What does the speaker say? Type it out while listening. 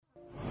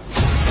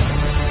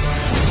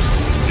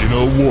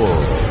a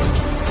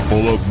world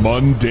full of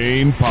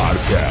mundane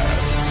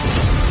podcasts,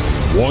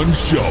 one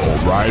show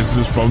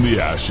rises from the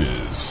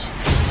ashes.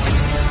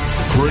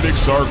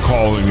 Critics are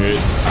calling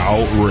it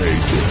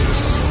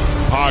outrageous.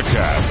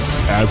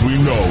 Podcasts, as we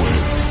know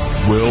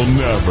it, will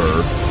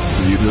never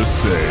be the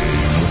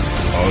same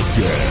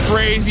again.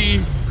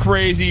 Crazy,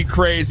 crazy,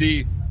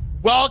 crazy.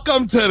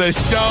 Welcome to the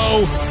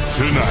show.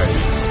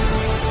 Tonight,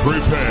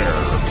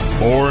 prepare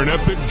for an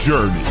epic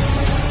journey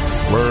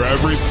where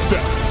every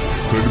step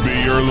could be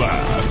your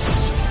last.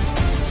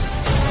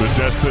 The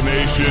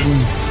destination,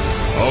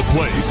 a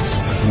place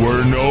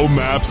where no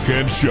maps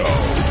can show.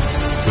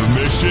 The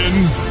mission,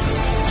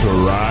 to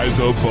rise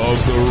above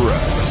the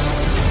rest.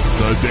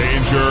 The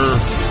danger,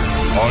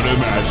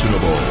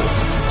 unimaginable.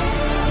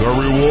 The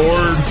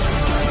reward,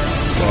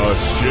 a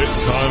shit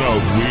ton of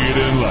weed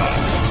and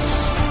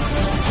laughs.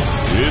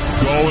 It's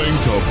going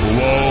to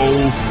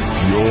blow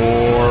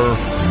your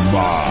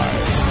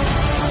mind.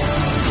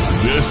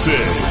 This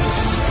is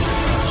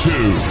To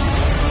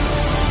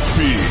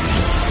Be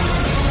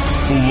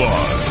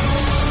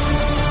Blunts.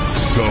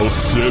 So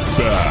sit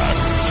back,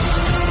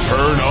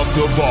 turn up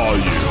the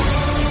volume,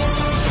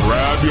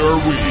 grab your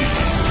weed,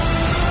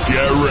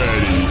 get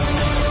ready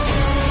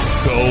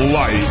to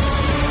light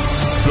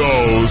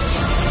those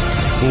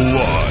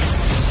blunts.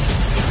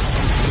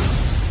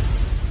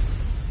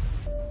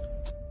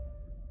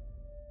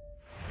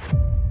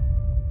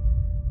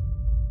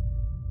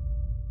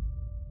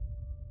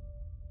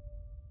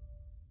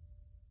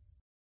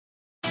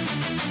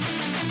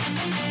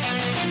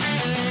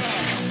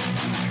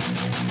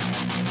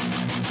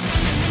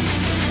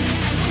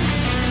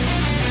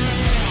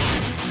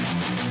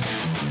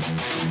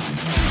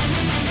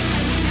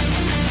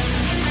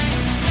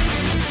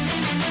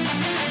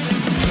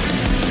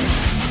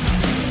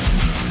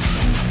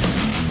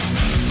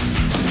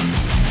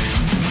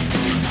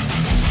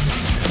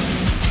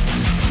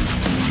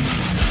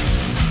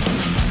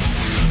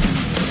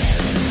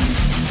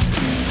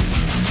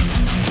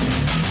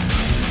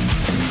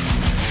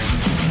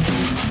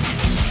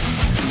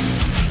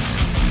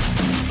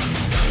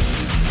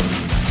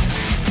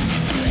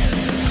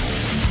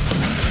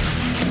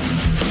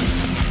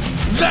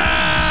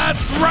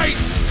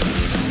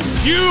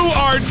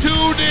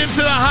 Tuned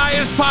into the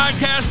highest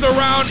podcast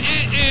around.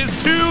 It is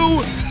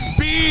To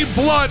Be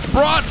Blunt,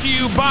 brought to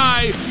you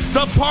by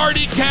the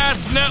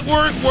PartyCast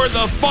Network, where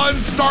the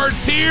fun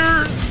starts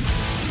here.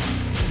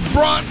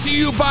 Brought to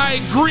you by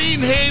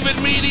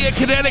Greenhaven Media,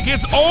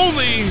 Connecticut's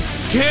only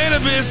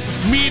cannabis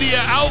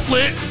media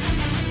outlet.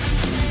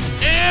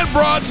 And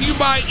brought to you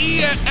by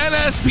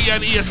ESPN,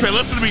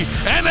 listen to me,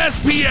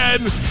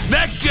 NSPN,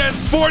 Next Gen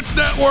Sports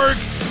Network,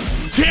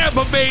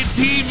 Tampa Bay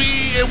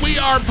TV, and we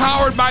are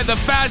powered by the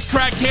Fast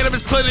Track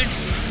Cannabis Clinics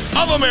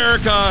of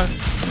America,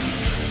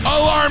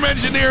 Alarm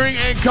Engineering,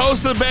 and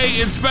Costa Bay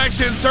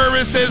Inspection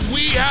Services.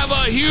 We have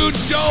a huge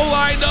show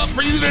lined up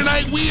for you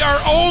tonight. We are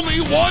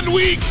only 1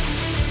 week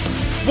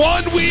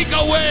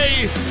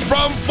away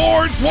from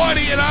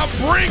 420, and I'm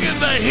bringing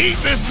the heat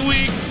this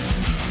week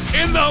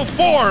in the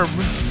form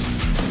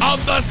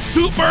of the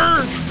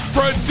super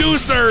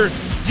producer.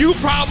 You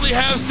probably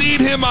have seen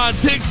him on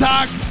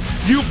TikTok.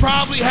 You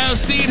probably have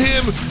seen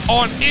him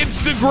on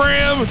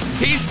Instagram.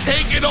 He's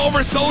taken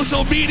over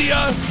social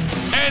media,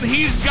 and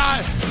he's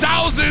got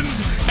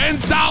thousands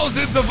and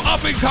thousands of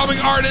up-and-coming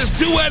artists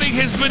duetting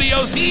his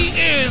videos. He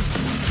is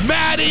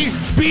Matty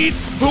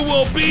Beats, who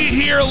will be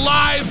here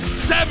live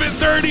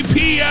 7:30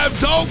 p.m.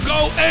 Don't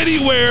go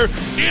anywhere.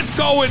 It's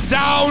going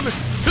down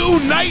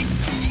tonight.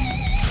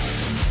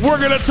 We're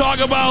going to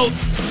talk about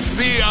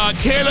the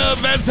Canada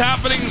events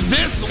happening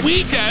this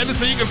weekend,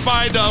 so you can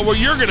find where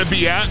you're going to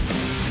be at.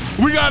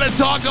 We got to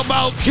talk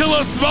about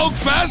Killa Smoke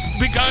Fest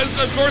because,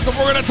 of course, if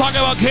we're going to talk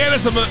about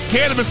cannabis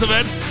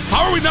events,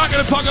 how are we not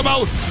going to talk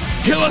about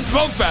Killa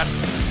Smoke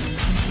Fest?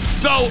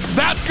 So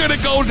that's going to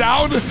go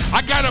down.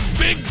 I got a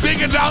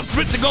big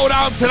announcement to go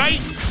down tonight,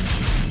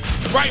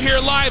 right here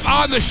live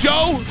on the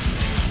show.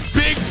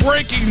 Big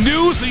breaking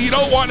news, so you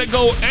don't want to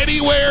go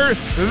anywhere.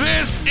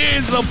 This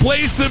is the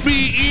place to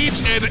be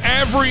each and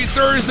every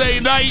Thursday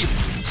night.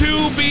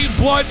 To Be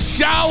Blunt,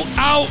 shout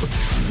out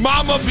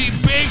Mama Be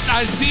Baked,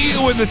 I see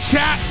you in the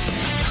chat.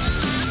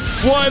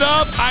 What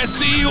up? I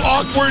see you,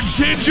 Awkward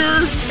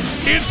Ginger.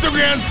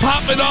 Instagram's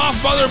popping off,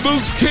 Mother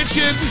Mook's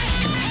Kitchen.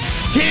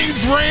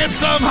 King's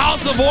Ransom,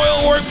 House of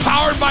Oil Work,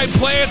 powered by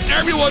plants.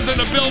 Everyone's in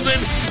the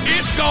building.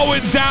 It's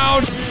going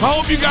down. I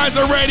hope you guys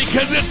are ready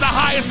because it's the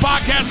highest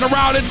podcast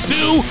around. It's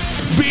To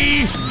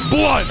Be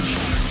Blunt.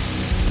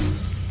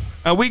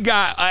 And we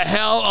got a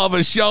hell of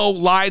a show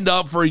lined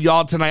up for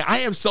y'all tonight. I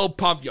am so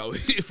pumped, yo.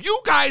 If you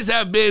guys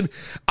have been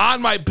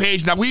on my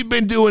page, now we've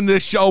been doing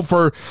this show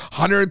for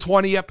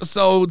 120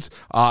 episodes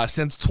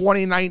since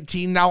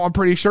 2019 now, I'm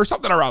pretty sure,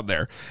 something around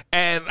there.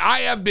 And I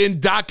have been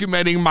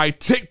documenting my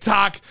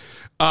TikTok,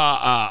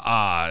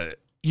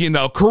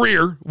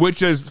 career, which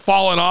has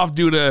fallen off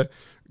due to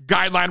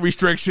guideline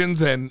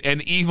restrictions and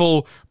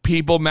evil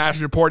people, mass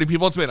reporting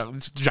people. It's been a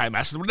giant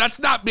mess. That's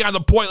not beyond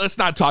the point. Let's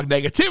not talk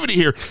negativity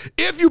here.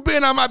 If you've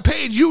been on my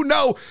page, you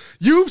know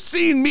you've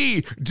seen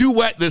me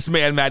duet this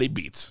man, Matty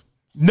Beats.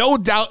 No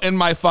doubt in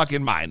my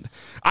fucking mind.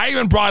 I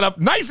even brought up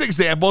nice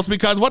examples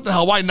because what the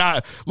hell, why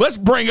not? Let's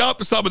bring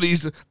up some of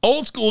these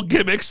old school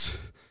gimmicks.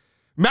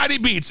 Matty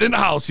Beats in the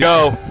house,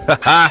 yo.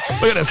 Look at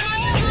this.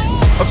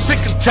 I'm sick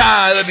and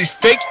tired of these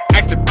fake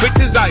acting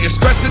bitches out here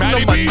stressing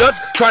Matty on my Beats.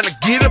 nuts, trying to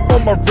get up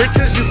on my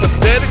riches. You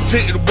pathetic,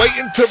 sitting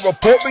waiting to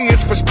report me.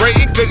 It's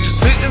frustrating because you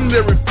sitting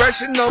there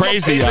refreshing on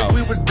Crazy, my page yo. like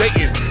we were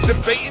dating,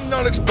 debating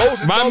on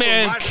exposing. My all the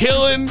man lies.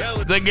 killing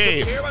the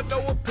game.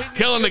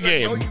 Killing the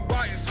game.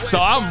 So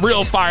I'm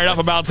real fired up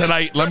about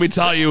tonight. Let me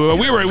tell you,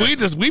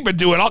 we've been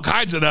doing all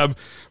kinds of them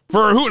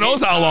for who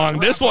knows how long.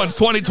 This one's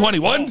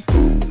 2021.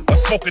 I'm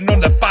smoking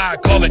on the fire,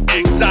 call it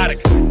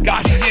exotic.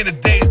 Got you here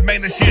today,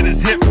 man, this shit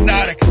is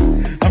hypnotic.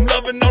 I'm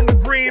loving on the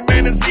green,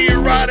 man, it's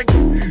erotic.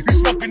 You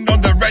smoking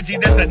on the Reggie,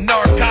 that's a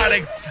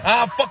narcotic.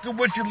 I'm fucking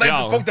with you, ladies,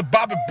 Yo, smoke the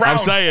Bobby Brown.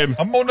 I'm saying.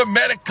 I'm on the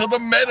medical, the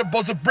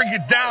medibles to bring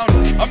it down.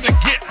 I'm the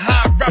get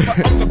high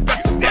rapper, I'm the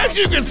best. As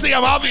you can see,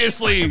 I'm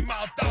obviously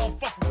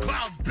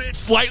Bitch.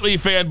 slightly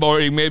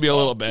fanboying, maybe a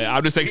little bit.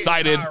 I'm just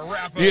excited,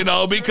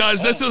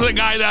 because this is a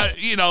guy that,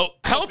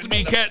 helped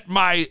me get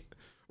my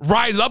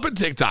rise up in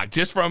TikTok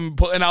just from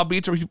putting out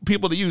beats for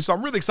people to use. So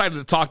I'm really excited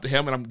to talk to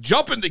him, and I'm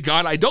jumping the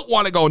gun. I don't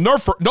want to go no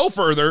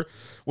further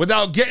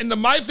without getting to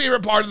my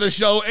favorite part of the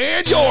show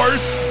and yours,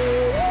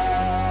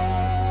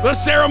 the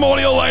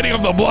ceremonial lighting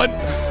of the blood.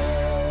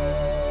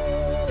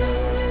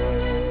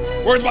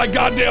 Where's my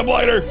goddamn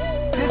lighter?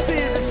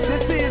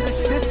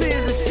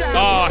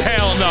 Oh,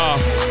 hell no.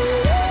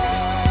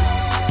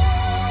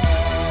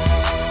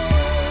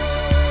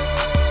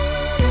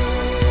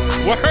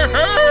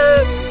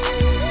 Word.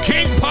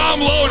 King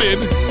Palm Loaded.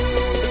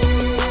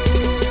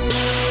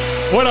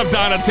 What up,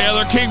 Donna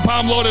Taylor? King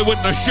Palm Loaded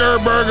with the Sure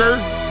Burger.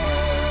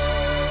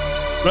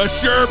 The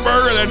Sure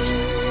Burger. That's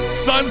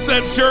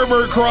Sunset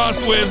Sherbert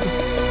crossed with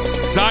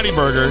Donnie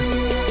Burger.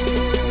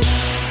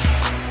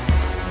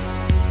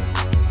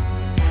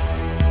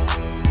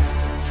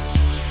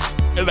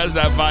 And that's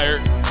that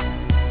fire.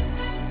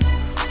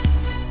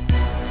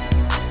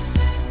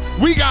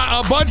 We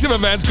got a bunch of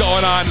events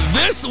going on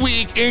this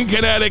week in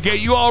Connecticut.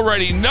 You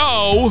already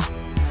know.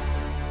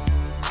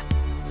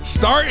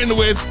 Starting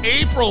with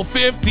April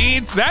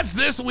 15th, that's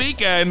this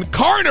weekend.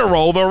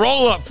 Carnival, the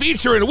roll-up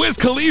featuring Wiz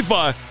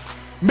Khalifa,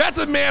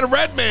 Method Man,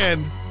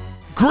 Redman,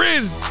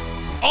 Grizz,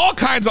 all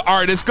kinds of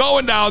artists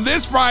going down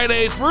this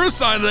Friday through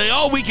Sunday,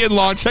 all weekend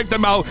long. Check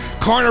them out,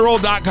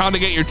 carnival.com to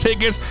get your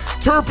tickets.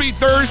 Terpy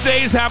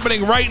Thursdays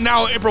happening right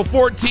now, April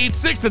 14th,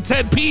 6 to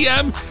 10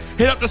 p.m.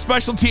 Hit up the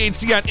Special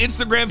THC on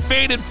Instagram.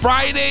 Faded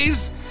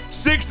Fridays,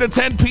 6 to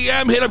 10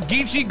 p.m. Hit up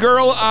Geechee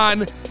Girl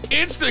on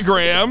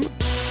Instagram.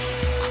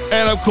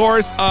 And, of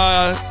course,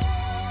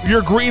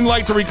 your Green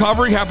Light to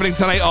Recovery happening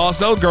tonight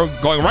also.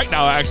 Going right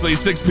now, actually,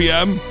 6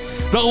 p.m.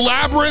 The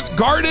Labyrinth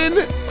Garden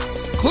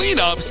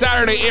Cleanup,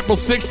 Saturday, April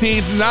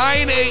 16th,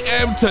 9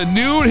 a.m. to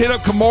noon. Hit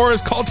up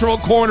Kimura's Cultural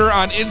Corner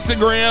on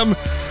Instagram.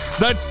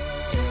 The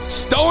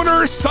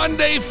Stoner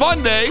Sunday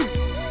Fun Day.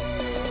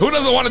 Who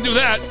doesn't want to do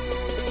that?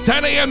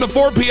 10 a.m. to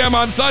 4 p.m.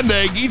 on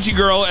Sunday. Geechee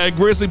Girl and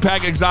Grizzly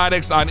Pack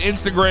Exotics on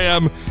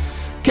Instagram.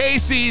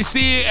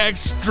 KCC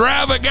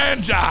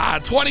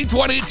Extravaganza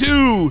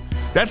 2022.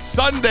 That's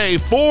Sunday,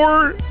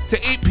 4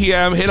 to 8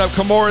 p.m. Hit up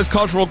Kimura's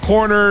Cultural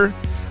Corner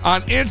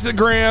on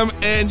Instagram.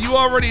 And you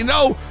already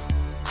know,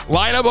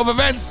 lineup of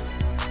events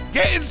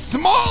getting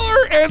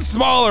smaller and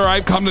smaller,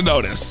 I've come to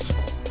notice.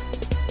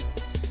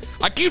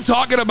 I keep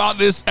talking about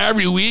this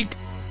every week.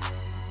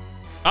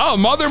 Oh,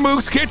 Mother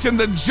Mook's Kitchen,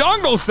 the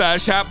Jungle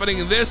Sesh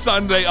happening this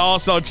Sunday.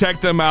 Also, check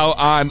them out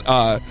on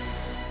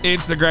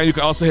Instagram. You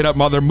can also hit up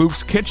Mother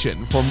Mook's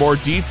Kitchen for more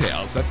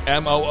details. That's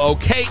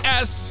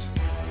MOOKS.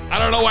 I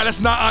don't know why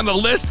that's not on the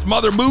list,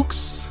 Mother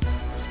Mook's.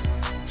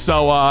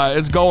 So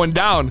it's going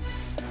down.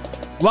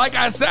 Like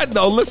I said,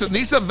 though, listen,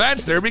 these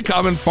events, they're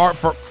becoming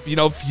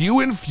few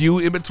and few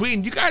in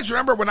between. You guys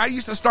remember when I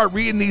used to start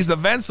reading these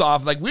events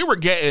off, like we were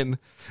getting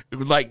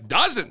like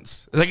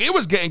dozens. Like it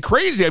was getting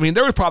crazy. I mean,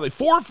 there was probably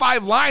 4 or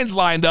 5 lines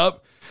lined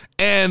up,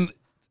 and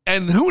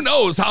who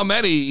knows how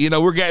many,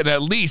 we're getting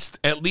at least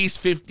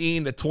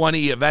 15 to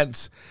 20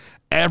 events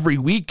every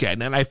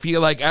weekend. And I feel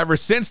like ever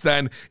since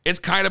then, it's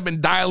kind of been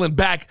dialing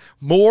back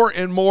more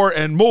and more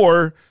and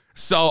more.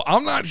 So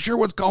I'm not sure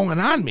what's going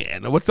on,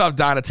 man. What's up,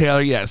 Donna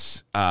Taylor?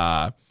 Yes,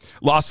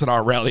 Lost in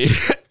our rally.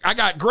 I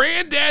got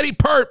Granddaddy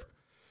Perp,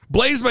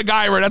 Blaze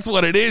MacGyver. That's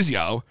what it is,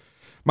 yo.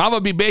 Mama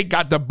B. Bake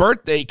got the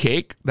birthday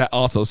cake. That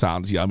also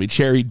sounds yummy.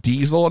 Cherry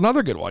Diesel,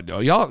 another good one, yo.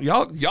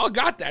 Y'all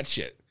got that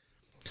shit.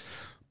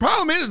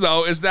 Problem is,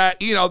 though, is that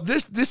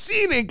this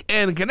scene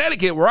in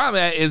Connecticut where I'm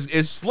at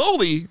is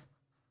slowly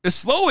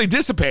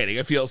dissipating.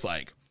 It feels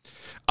like.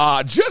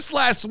 Just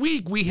last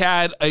week we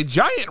had a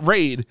giant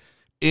raid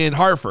in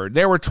Hartford.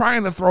 They were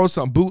trying to throw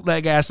some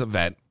bootleg ass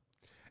event,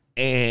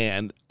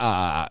 and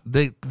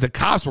the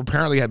cops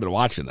apparently had been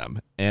watching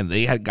them, and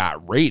they had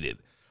got raided.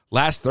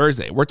 last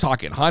Thursday. We're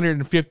talking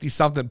 150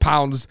 something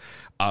pounds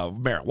of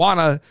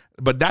marijuana,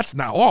 but that's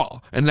not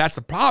all. And that's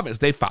the problem is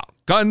they found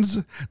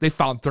guns, they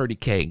found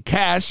 $30K in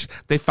cash,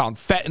 they found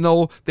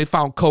fentanyl, they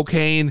found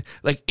cocaine.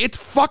 Like, it's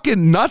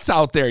fucking nuts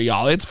out there,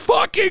 y'all. It's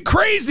fucking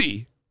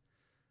crazy.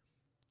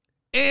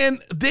 And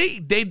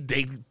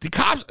the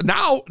cops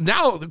now,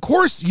 of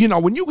course, you know,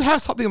 when you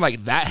have something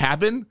like that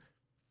happen,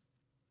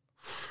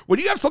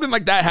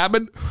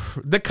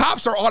 the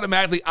cops are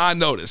automatically on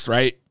notice,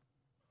 right?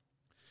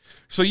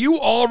 So you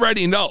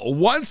already know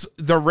once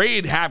the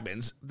raid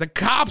happens, the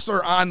cops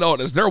are on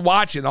notice. They're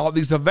watching all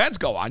these events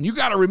go on. You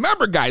got to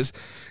remember, guys,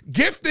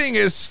 gifting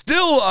is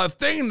still a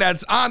thing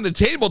that's on the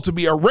table to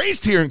be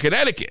erased here in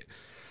Connecticut.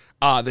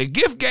 The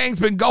gift gang's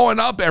been going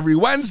up every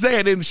Wednesday.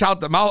 I didn't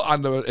shout them out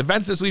on the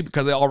events this week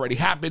because they already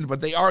happened,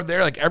 but they are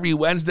there like every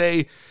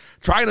Wednesday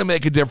trying to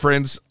make a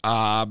difference.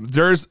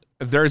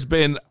 There's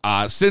been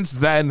since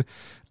then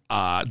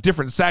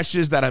different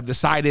sessions that have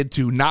decided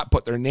to not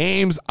put their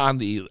names on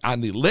the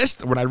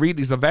list. When I read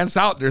these events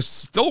out, there's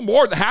still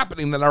more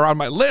happening than are on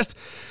my list,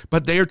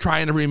 but they are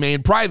trying to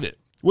remain private,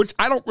 which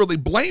I don't really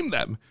blame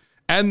them.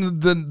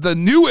 And the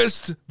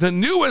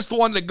newest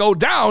one to go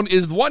down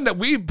is one that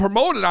we've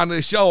promoted on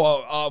this show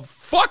a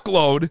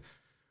fuckload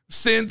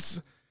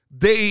since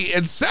the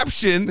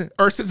inception,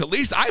 or since at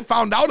least I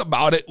found out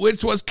about it,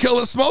 which was Kill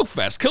a Smoke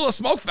Fest. Kill a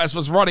Smoke Fest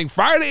was running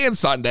Friday and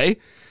Sunday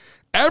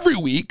every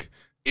week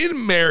in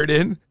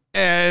Meriden,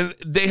 and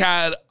they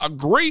had a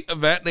great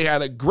event. They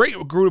had a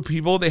great group of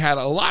people. They had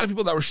a lot of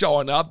people that were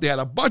showing up. They had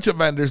a bunch of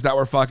vendors that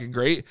were fucking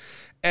great.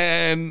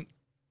 And,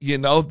 you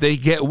know, they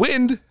get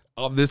wind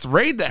of this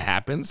raid that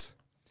happens,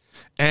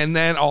 and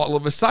then all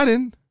of a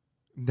sudden,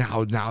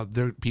 now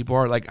people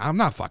are like, I'm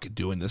not fucking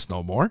doing this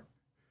no more.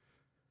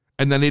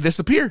 And then they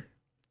disappear.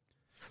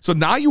 So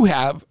now you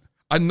have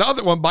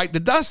another one bite the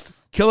dust,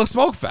 Kill a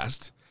Smoke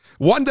Fest.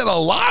 One that a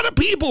lot of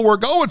people were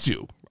going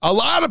to. A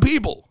lot of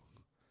people.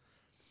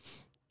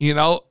 You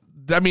know,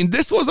 I mean,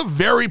 this was a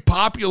very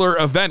popular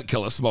event,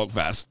 Kill a Smoke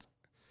Fest.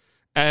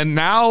 And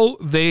now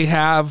they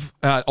have,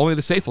 only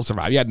the safe will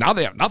survive. Yeah, now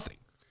they have nothing.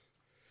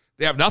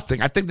 They have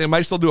nothing. I think they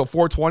might still do a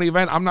 420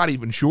 event. I'm not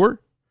even sure.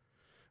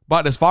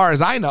 But as far as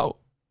I know,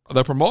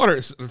 the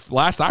promoters,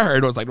 last I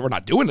heard, was like, we're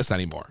not doing this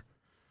anymore.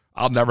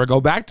 I'll never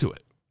go back to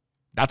it.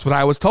 That's what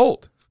I was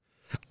told.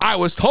 I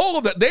was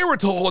told that they were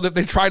told if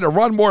they tried to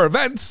run more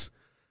events,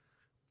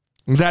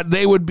 that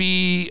they would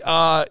be,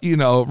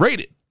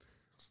 raided,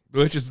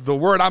 which is the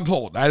word I'm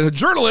told. As a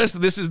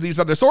journalist, these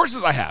are the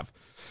sources I have.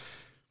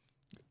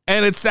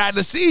 And it's sad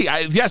to see.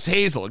 Yes,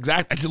 Hazel,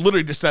 exactly. I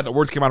literally just said the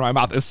words came out of my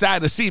mouth. It's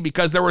sad to see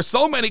because there were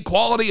so many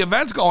quality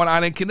events going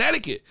on in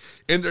Connecticut,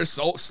 and they're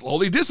so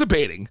slowly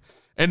dissipating.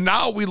 And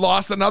now we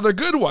lost another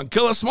good one,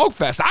 Kill a Smoke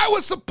Fest. I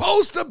was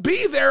supposed to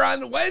be there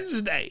on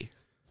Wednesday.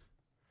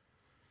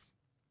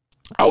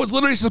 I was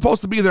literally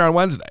supposed to be there on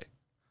Wednesday.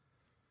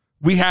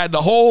 We had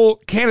the whole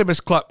Cannabis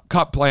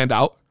Cup planned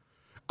out.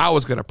 I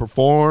was going to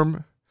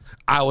perform.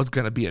 I was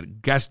going to be a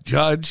guest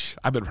judge.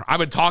 I've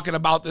been talking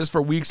about this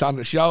for weeks on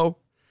the show.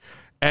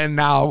 And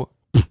now,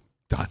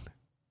 done.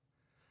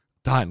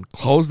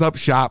 Closed up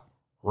shop,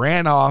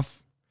 ran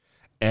off,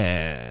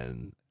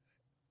 and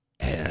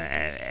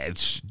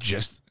it's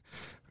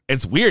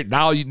weird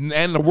now.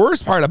 And the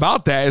worst part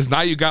about that is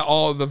now you got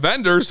all the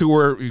vendors who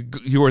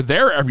were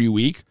there every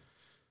week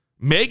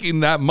making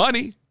that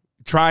money,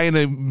 trying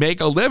to make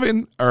a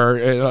living or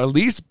at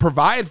least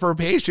provide for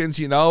patients,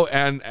 you know,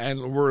 and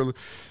we're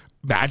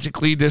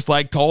magically just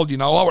like told, you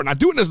know, oh, we're not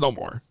doing this no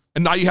more.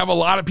 And now you have a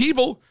lot of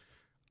people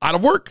out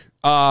of work.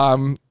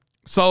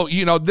 So,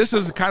 you know, this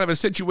is kind of a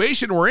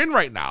situation we're in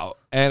right now,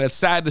 and it's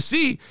sad to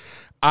see.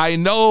 I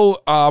know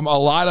a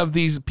lot of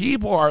these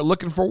people are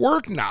looking for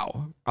work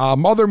now.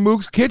 Mother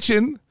Mook's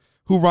Kitchen,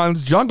 who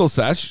runs Jungle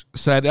Sesh,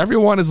 said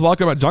everyone is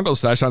welcome at Jungle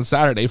Sesh on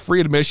Saturday. Free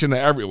admission to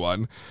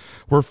everyone.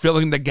 We're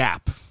filling the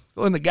gap.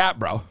 Filling the gap,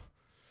 bro.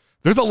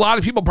 There's a lot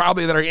of people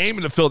probably that are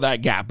aiming to fill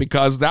that gap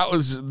because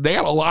they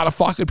had a lot of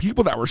fucking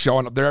people that were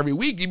showing up there every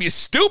week. You'd be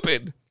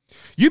stupid.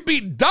 You'd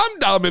be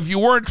dumb if you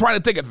weren't trying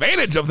to take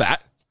advantage of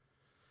that.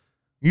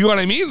 You know what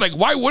I mean? Like,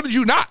 why wouldn't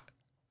you not?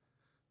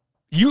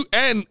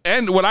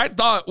 And what I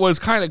thought was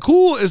kind of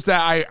cool is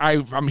that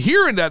I'm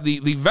hearing that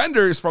the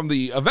vendors from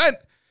the event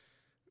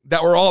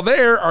that were all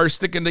there are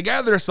sticking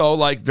together. So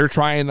like they're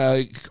trying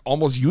to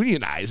almost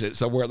unionize it.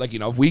 So we're like, you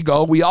know, if we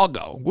go, we all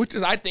go, which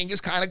I think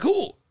is kind of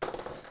cool.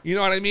 You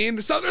know what I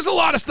mean? So there's a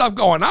lot of stuff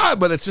going on,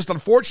 but it's just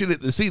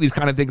unfortunate to see these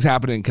kind of things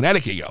happen in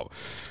Connecticut, yo.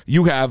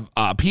 You have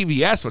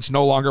PVS, which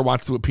no longer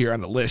wants to appear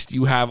on the list.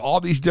 You have all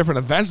these different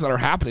events that are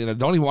happening that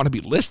don't even want to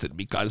be listed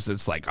because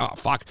it's like, oh,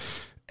 fuck.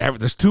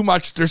 There's too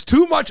much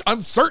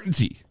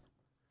uncertainty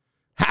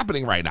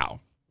happening right now.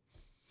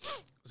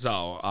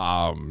 So,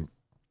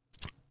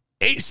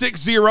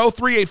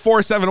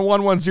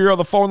 860-384-7110.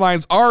 The phone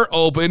lines are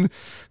open.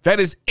 That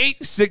is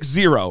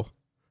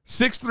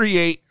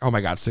 860-638. Oh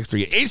my God,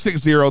 638.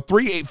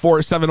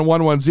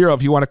 860-384-7110.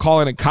 If you want to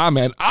call in and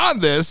comment on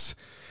this.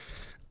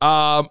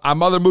 on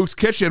Mother Mook's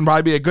Kitchen,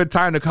 probably be a good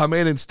time to come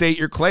in and state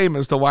your claim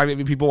as to why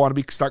maybe people want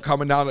to start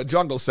coming down to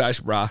Jungle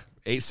Sesh, brah.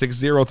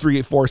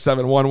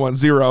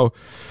 860-384-7110.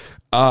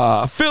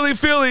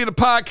 Philly, the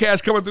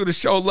podcast coming through the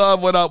show.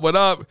 Love, what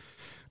up?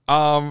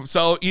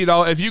 So,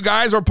 if you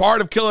guys are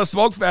part of Killer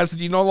Smoke Fest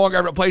and you no longer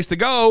have a place to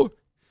go,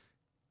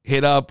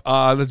 hit up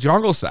the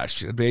Jungle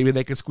Sesh. Maybe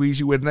they can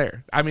squeeze you in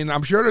there. I mean,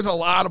 I'm sure there's a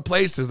lot of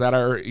places that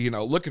are,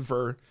 looking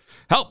for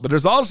help, but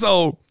there's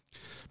also,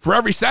 for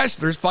every sesh,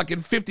 there's fucking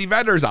 50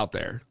 vendors out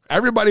there.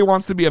 Everybody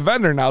wants to be a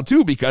vendor now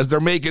too, because they're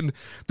making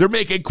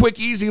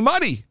quick, easy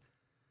money.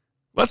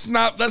 Let's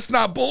not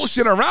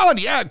bullshit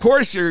around. Yeah, of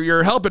course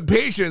you're helping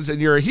patients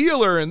and you're a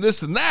healer and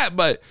this and that,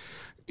 but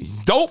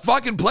don't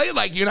fucking play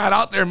like you're not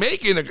out there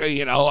making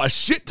a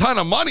shit ton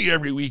of money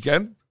every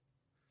weekend.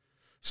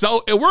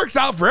 So it works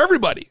out for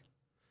everybody.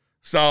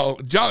 So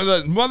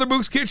Mother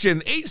Mook's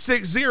Kitchen,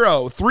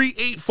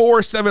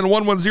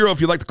 860-384-7110 if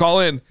you'd like to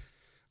call in.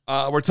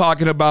 We're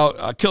talking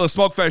about Killer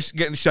Smoke Fest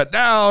getting shut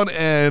down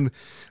and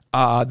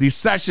these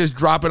sessions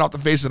dropping off the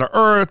face of the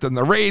earth and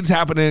the raids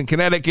happening in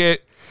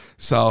Connecticut.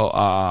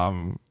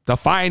 So the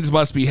fines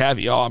must be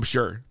heavy. Oh, I'm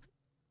sure.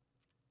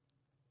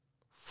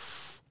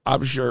 I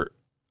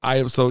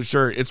am so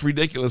sure. It's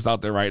ridiculous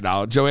out there right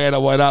now.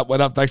 Joanna, what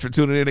up? Thanks for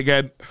tuning in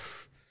again.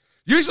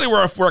 Usually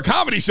we're a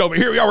comedy show, but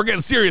here we are. We're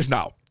getting serious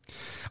now.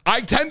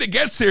 I tend to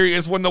get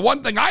serious when the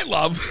one thing I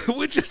love,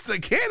 which is the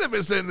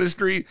cannabis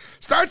industry,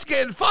 starts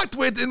getting fucked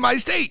with in my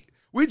state.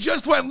 We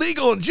just went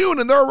legal in June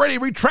and they're already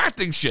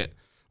retracting shit.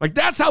 Like,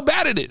 that's how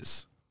bad it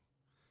is.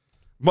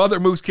 Mother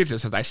Mook's Kitchen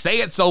says, I say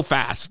it so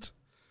fast.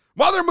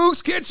 Mother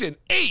Mook's Kitchen,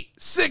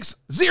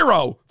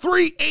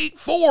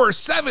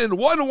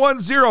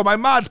 860-384-7110. My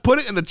mods put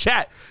it in the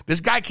chat. This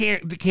guy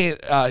can't,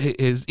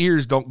 his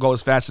ears don't go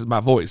as fast as my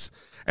voice.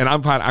 And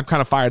I'm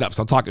kind of fired up,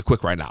 so I'm talking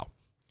quick right now.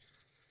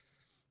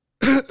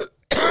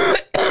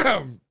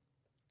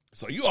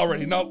 So you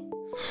already know.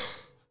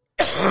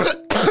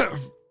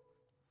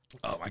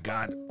 Oh my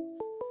God.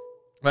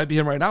 Might be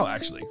him right now,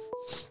 actually.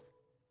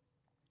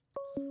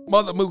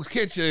 Mother Mook's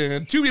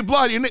Kitchen. Chewy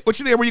Blood, what's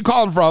your name? Where you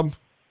calling from?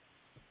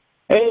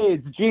 Hey,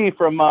 it's G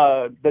from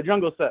the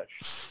Jungle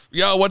Sesh.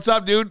 Yo, what's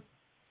up, dude?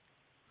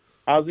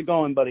 How's it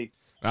going, buddy?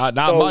 Not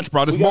much,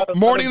 bro. Just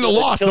mourning the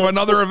loss of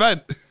another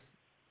event.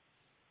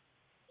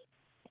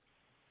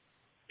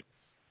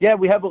 Yeah,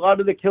 we have a lot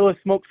of the Killer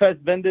Smoke Fest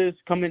vendors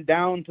coming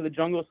down to the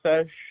Jungle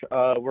Sesh.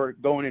 We're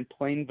going in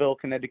Plainville,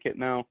 Connecticut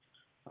now.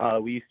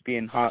 We used to be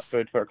in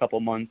Hartford for a couple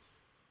months.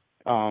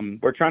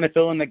 We're trying to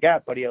fill in the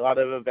gap, buddy. A lot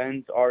of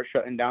events are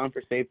shutting down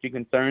for safety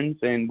concerns,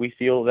 and we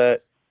feel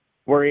that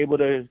we're able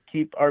to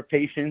keep our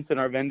patients and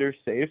our vendors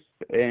safe,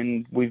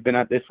 and we've been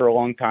at this for a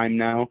long time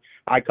now.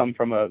 I come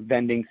from a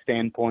vending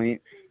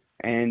standpoint,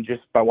 and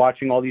just by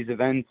watching all these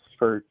events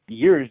for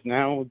years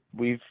now,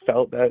 we've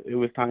felt that it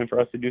was time for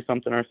us to do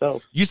something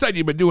ourselves. You said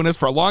you've been doing this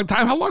for a long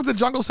time. How long has the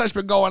Jungle Sesh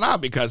been going on?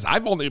 Because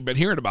I've only been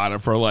hearing about it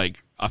for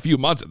like a few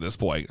months at this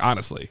point,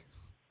 honestly.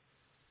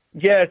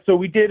 Yeah, so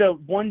we did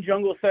one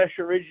Jungle Sesh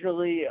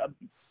originally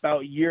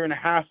about a year and a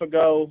half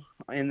ago,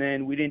 and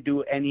then we didn't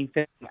do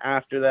anything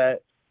after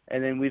that,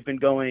 and then we've been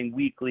going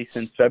weekly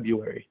since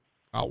February.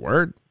 Oh,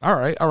 word. All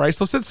right.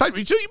 So since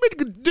February, so you've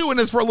been doing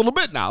this for a little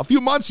bit now. A few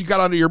months you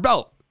got under your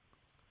belt.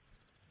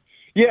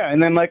 Yeah,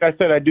 and then like I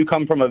said, I do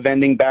come from a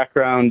vending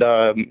background,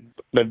 the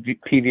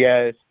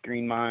PVS,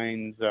 Green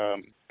Mines,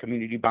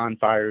 Community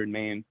Bonfire in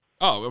Maine.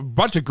 Oh, a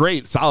bunch of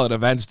great, solid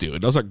events,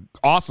 dude. Those are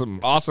awesome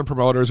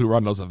promoters who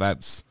run those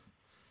events.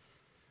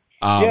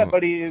 Yeah,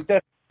 buddy, it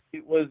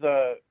definitely was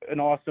an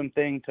awesome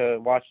thing to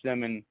watch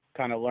them and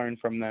kind of learn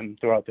from them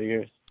throughout the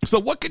years. So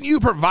what can you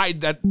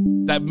provide that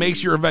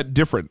makes your event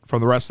different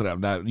from the rest of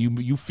them, that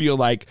you feel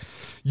like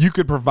you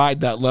could provide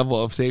that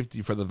level of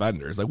safety for the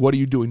vendors? Like, what are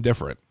you doing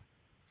different?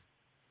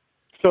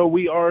 So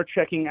we are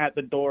checking at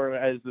the door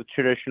as the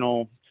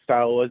traditional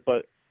style was,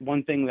 but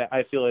one thing that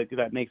I feel like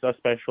that makes us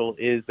special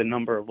is the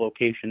number of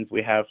locations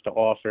we have to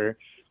offer.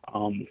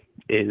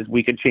 Is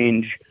we could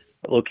change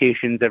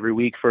locations every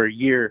week for a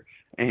year,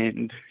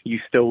 and you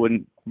still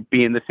wouldn't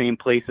be in the same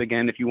place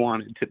again if you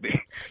wanted to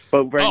be.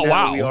 But right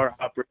now we are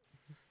operating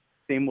the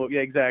same.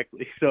 Yeah,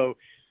 exactly. So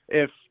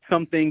if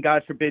something,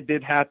 God forbid,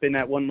 did happen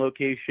at one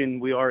location,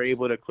 we are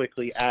able to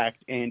quickly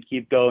act and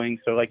keep going.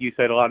 So like you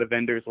said, a lot of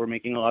vendors were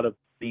making a lot of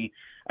money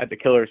at the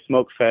Killer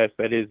Smoke Fest.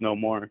 That is no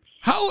more.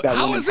 How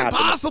is it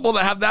possible to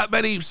have that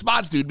many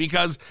spots, dude?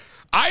 Because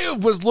I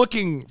was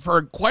looking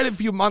for quite a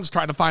few months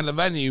trying to find a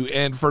venue,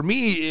 and for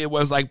me, it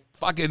was like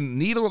fucking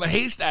needle in a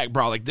haystack,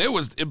 bro. Like, it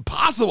was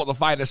impossible to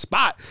find a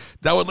spot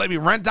that would let me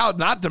rent out,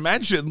 not to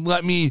mention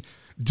let me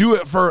do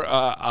it for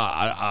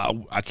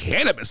a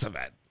cannabis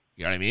event.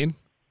 You know what I mean?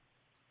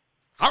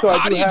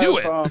 How do you do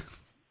it?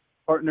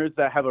 Partners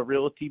that have a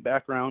realty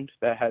background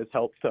that has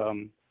helped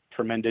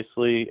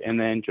tremendously, and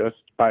then just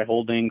by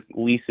holding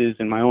leases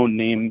in my own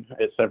name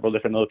at several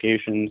different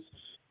locations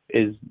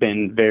has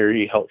been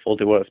very helpful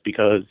to us,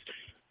 because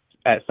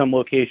at some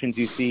locations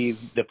you see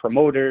the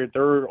promoter,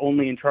 they're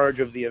only in charge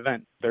of the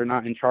event. They're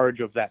not in charge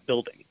of that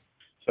building.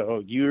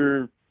 So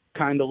you're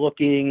kind of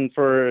looking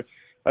for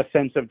a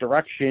sense of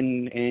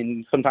direction,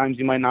 and sometimes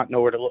you might not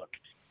know where to look.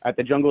 At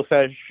the Jungle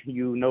Sesh,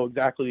 you know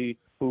exactly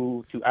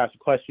who to ask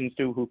questions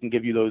to, who can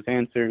give you those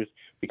answers,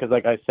 because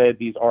like I said,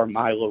 these are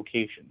my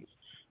locations.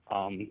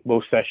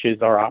 Most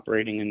seshes are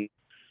operating in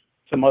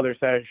some other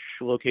sesh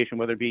location,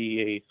 whether it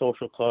be a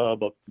social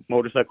club, a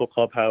motorcycle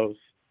clubhouse.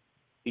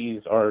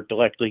 These are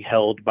directly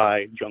held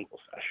by Jungle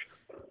Sesh.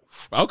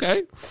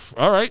 Okay.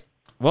 All right.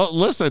 Well,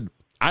 listen,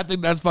 I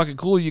think that's fucking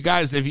cool, you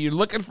guys. If you're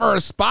looking for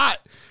a spot,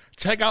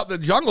 check out the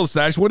Jungle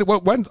Sesh. What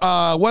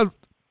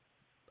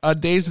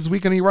days this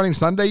weekend are you running?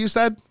 Sunday, you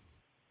said?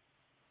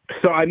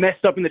 So I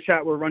messed up in the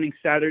chat. We're running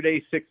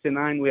Saturday, 6 to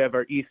 9. We have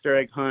our Easter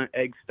egg hunt,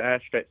 egg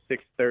stashed at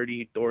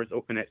 6:30. Doors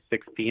open at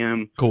 6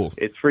 p.m. Cool.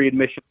 It's free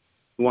admission.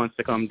 Who wants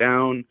to come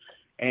down?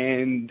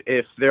 And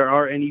if there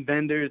are any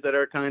vendors that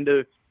are kind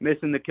of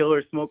missing the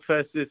Killer Smoke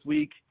Fest this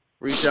week,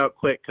 reach out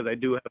quick, because I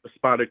do have a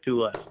spot or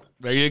two left.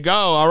 There you go.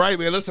 All right,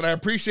 man. Listen, I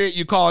appreciate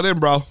you calling in,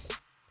 bro. All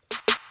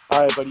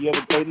right, buddy. You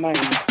have a great night.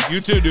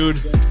 You too, dude.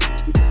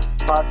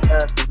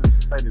 Podcast is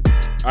excited.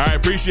 All right,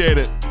 appreciate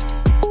it.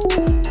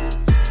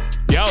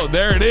 Yo,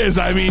 there it is.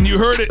 I mean, you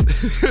heard it.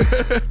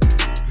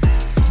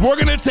 We're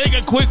going to take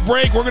a quick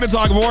break. We're going to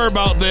talk more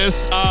about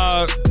this.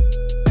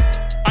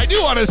 I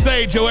do want to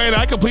say, Joanna,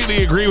 I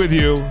completely agree with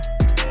you.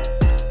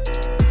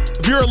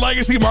 If you're a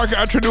legacy market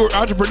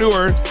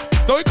entrepreneur,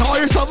 don't call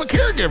yourself a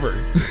caregiver.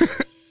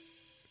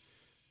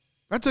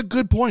 That's a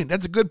good point.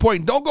 That's a good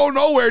point. Don't go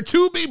nowhere.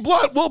 To Be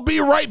Blunt. We'll be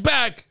right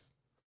back.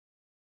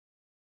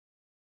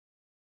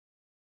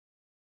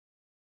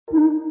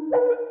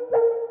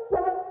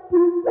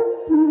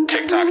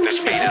 TikTok, this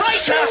beat is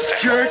disgusting.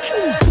 Jerk.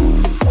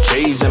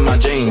 J's in my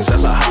jeans,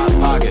 that's a hot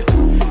pocket.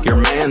 Your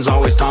man's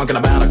always talking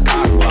about a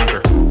cock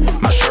blocker.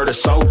 My shirt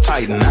is so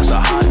tight and that's a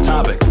hot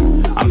topic.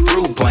 I'm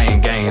through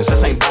playing games,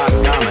 this ain't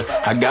backgammon.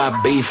 I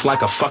got beef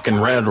like a fucking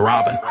Red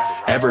Robin.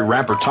 Every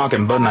rapper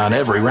talking, but not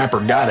every rapper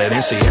got it.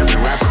 And see every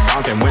rapper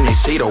talking when they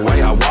see the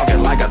way I walk it,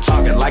 like I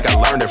talk it, like I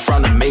learned it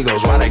from the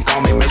Migos. Why they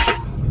call me Mr.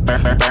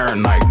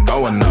 Fahrenheit,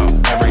 going up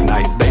every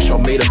night. They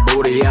showed me the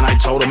booty and I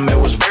told them it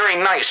was very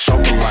nice. So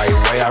polite,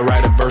 way I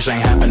write a verse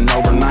ain't happened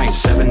overnight.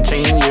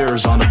 17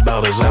 years on the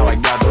belt is how I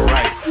got the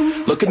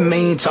right. Look at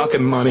me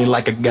talking money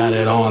like I got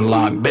it on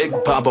lock. Big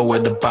Papa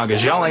with the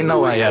pockets, y'all ain't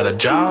know I had a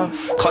job.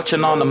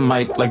 Clutching on the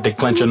mic like they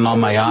clenching on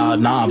my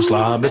odd knob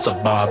slob. It's a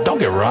bob, don't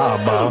get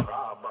robbed, Bob.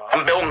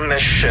 I'm building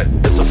this shit.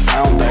 It's a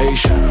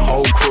foundation,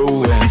 whole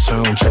crew in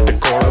tune, check the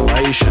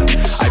correlation.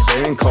 I've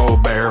been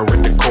Colbert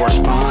with the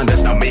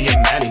correspondence. Now me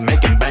and Maddie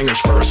making bangers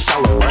for a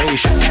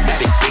celebration.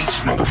 Maddie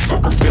beats,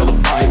 motherfucker, feel the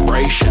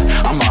vibration.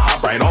 I'ma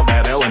hop right on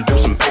that L and do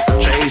some paper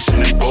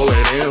chasing and pull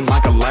it in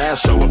like a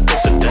lasso, a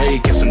piss a day.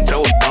 Kiss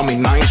until a dummy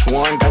nice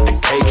one, got the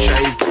cake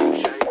shake.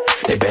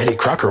 They Betty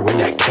Crocker with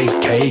that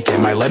cake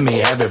and might let me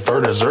have it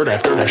for dessert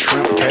after that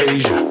shrimp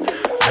Cajun.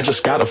 I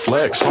just gotta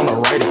flex on the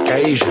right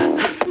occasion.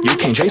 You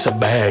can't chase a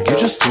bag, you're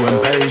just too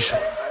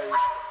impatient.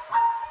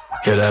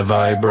 Hear that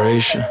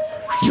vibration?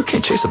 You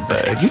can't chase a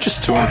bag, you're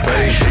just too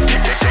impatient.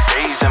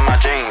 Days in my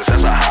jeans,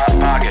 that's a hot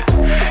pocket.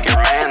 Your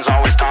man's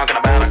always talking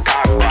about a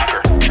cock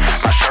blocker.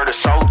 My shirt is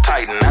so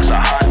tight and that's a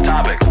hot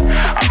topic.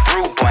 I'm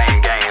through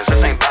playing games,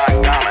 this ain't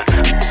backgammon.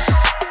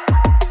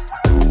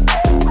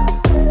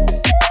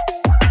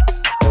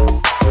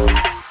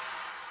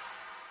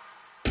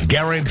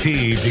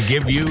 Guaranteed to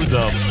give you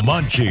the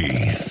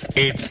munchies.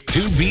 It's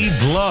To Be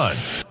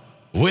Blunt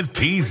with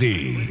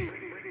PZ.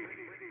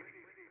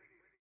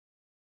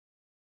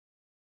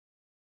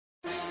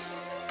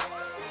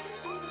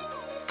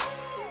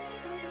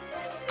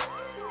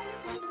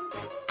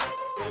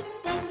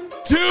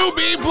 To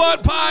Be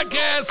Blunt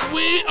Podcast,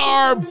 we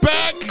are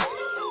back.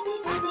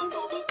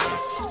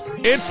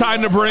 It's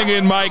time to bring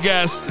in my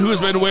guest who's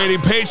been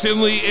waiting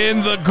patiently in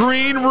the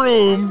green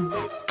room.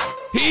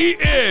 He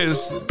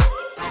is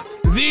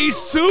the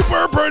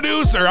super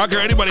producer. I don't care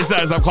what anybody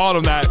says, I'm calling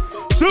him that.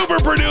 Super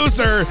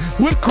producer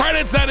with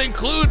credits that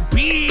include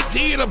BET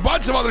and a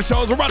bunch of other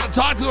shows. We're about to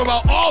talk to him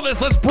about all this.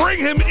 Let's bring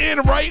him in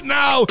right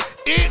now.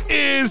 It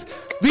is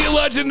the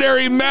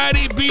legendary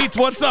Matty Beats.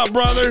 What's up,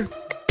 brother?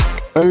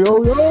 Hey,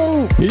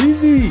 yo,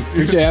 easy.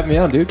 Appreciate having me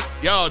on, dude.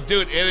 Yo,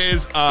 dude, it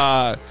is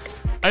an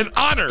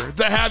honor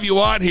to have you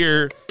on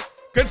here,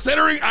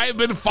 considering I've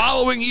been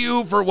following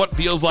you for what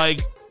feels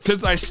like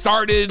since I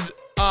started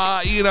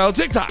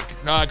TikTok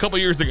a couple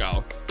years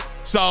ago.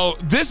 So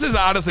this is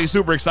honestly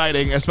super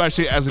exciting,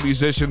 especially as a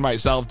musician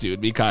myself,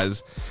 dude,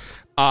 because,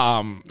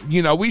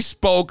 we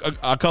spoke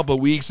a couple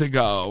of weeks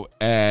ago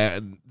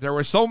and there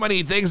were so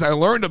many things I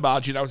learned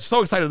about you. And I was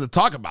so excited to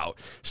talk about,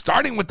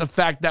 starting with the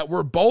fact that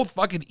we're both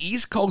fucking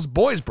East Coast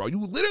boys, bro. You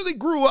literally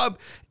grew up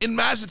in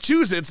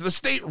Massachusetts, the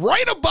state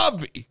right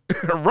above me,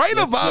 right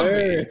above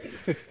me.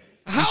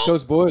 East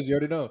Coast boys, you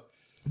already know.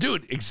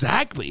 Dude,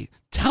 exactly.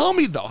 Tell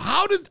me though,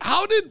 how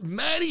did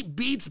Manny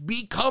Beats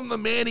become the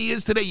man he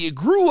is today? You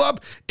grew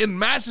up in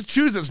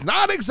Massachusetts,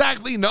 not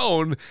exactly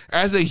known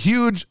as a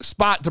huge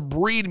spot to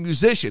breed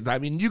musicians. I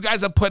mean, you guys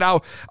have put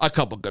out a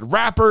couple good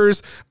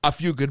rappers, a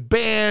few good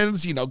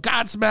bands, you know,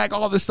 Godsmack,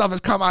 all this stuff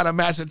has come out of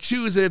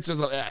Massachusetts,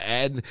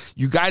 and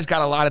you guys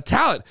got a lot of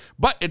talent.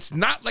 But it's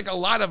not like a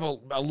lot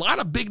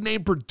of big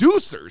name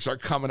producers are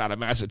coming out of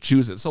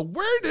Massachusetts. So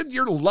where did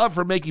your love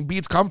for making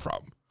beats come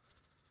from?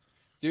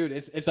 Dude,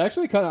 it's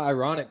actually kind of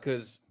ironic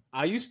because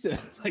I used to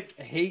like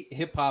hate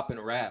hip hop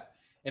and rap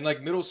in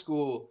like middle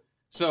school.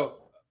 So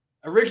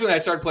originally I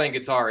started playing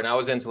guitar and I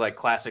was into like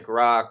classic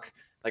rock,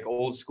 like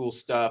old school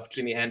stuff,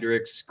 Jimi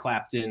Hendrix,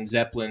 Clapton,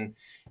 Zeppelin.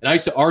 And I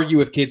used to argue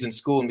with kids in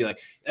school and be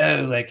like,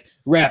 oh, like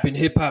rap and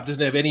hip hop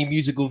doesn't have any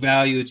musical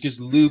value. It's just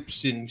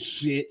loops and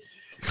shit.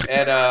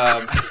 And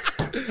I'm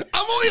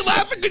only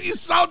laughing because you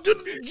sound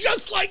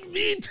just like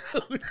me,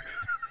 dude.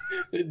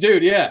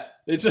 Dude, yeah.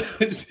 It's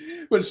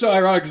so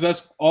ironic because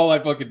that's all I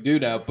fucking do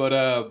now.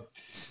 But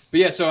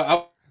yeah, so I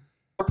was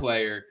a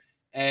player,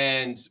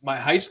 and my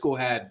high school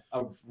had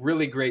a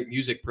really great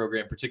music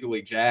program,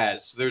 particularly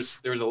jazz. So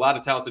there was a lot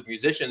of talented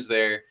musicians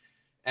there.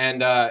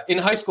 And in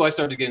high school, I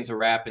started to get into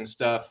rap and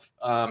stuff.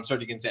 Started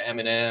to get into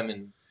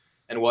Eminem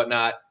and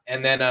whatnot.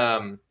 And then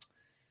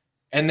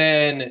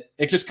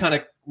it just kind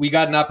of, we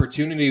got an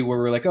opportunity where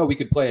we're like, oh, we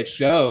could play a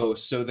show.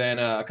 So then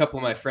a couple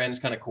of my friends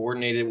kind of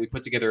coordinated. We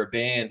put together a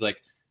band,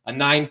 like a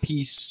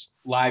 9-piece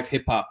live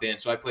hip hop band.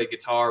 So I played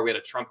guitar. We had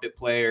a trumpet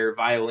player,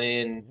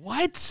 violin,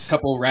 a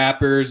couple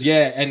rappers.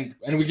 Yeah. And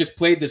we just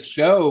played this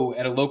show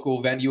at a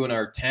local venue in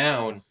our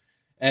town,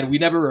 and we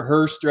never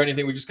rehearsed or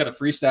anything. We just kind of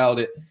freestyled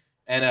it,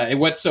 and it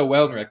went so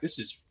well. And we're like, this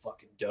is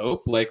fucking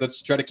dope. Like,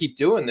 let's try to keep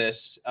doing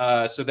this.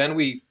 So then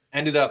we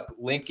ended up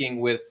linking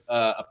with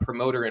a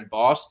promoter in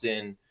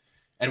Boston,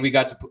 and we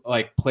got to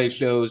play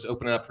shows,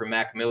 opening up for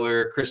Mac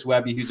Miller, Chris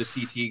Webby, who's a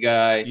CT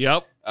guy.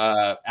 Yep.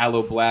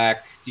 Aloe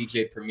Black,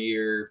 DJ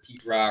Premier,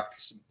 Pete Rock,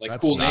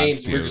 That's cool nuts, names.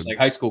 dude. We're just like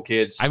high school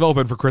kids. I've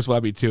opened for Chris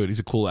Webby too, and he's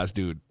a cool ass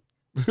dude.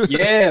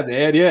 Yeah,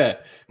 man. Yeah.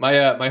 My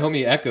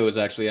homie Echo is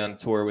actually on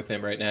tour with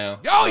him right now.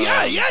 Oh,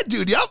 yeah,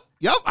 dude. Yep.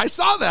 I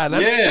saw that.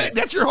 That's sick.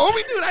 That's your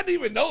homie, dude. I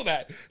didn't even know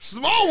that.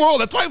 Small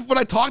world. That's why when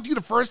I talked to you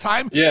the first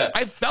time,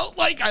 I felt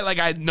like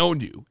I'd known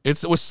you.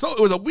 It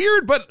was a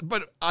weird but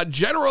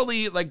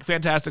generally like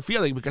fantastic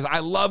feeling, because I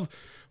love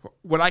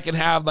when I can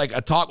have like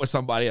a talk with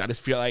somebody and I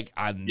just feel like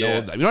I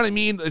know them. You know what I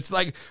mean? It's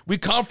like we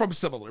come from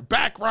similar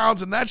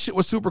backgrounds, and that shit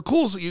was super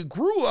cool. So you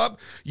grew up,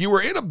 you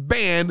were in a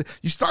band,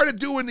 you started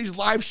doing these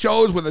live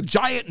shows with a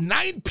giant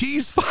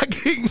 9-piece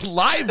fucking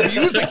live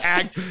music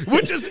act,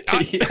 which is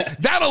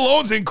that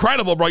alone's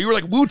incredible, bro. You were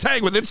like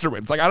Wu-Tang with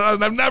instruments. Like I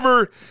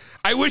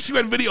wish you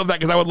had video of that,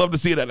 because I would love to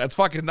see that. That's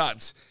fucking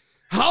nuts.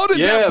 How did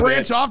that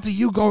branch off to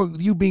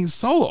you being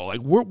solo?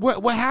 Like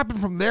what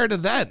happened from there to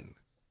then?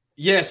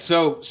 Yeah,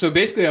 so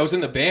basically I was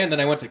in the band, then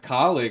I went to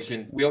college,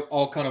 and we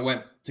all kind of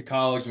went to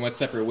college and went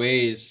separate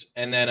ways.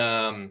 And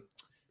then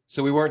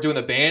so we weren't doing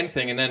the band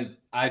thing, and then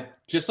I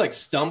just like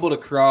stumbled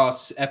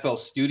across FL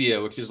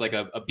Studio, which is like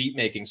a beat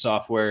making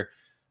software.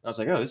 I was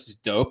like, oh, this is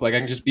dope. Like I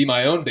can just be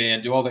my own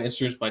band, do all the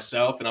instruments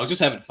myself, and I was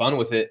just having fun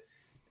with it.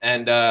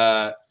 And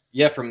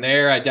from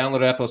there I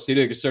downloaded FL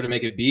Studio, just started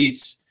making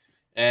beats,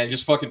 and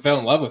just fucking fell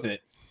in love with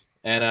it.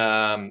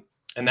 And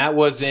that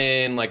was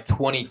in like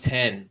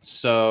 2010.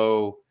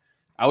 So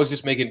I was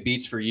just making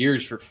beats for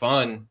years for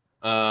fun.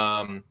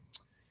 And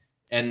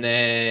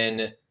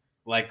then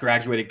like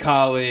graduated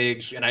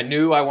college, and I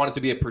knew I wanted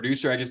to be a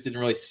producer. I just didn't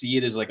really see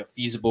it as like a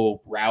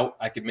feasible route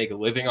I could make a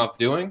living off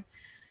doing.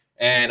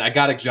 And I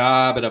got a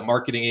job at a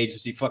marketing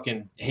agency,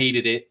 fucking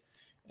hated it.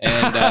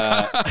 And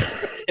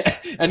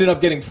ended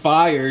up getting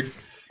fired.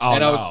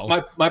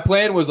 My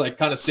plan was like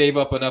kind of save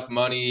up enough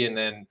money and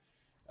then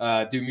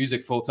do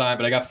music full time,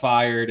 but I got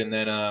fired. And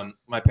then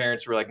my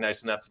parents were like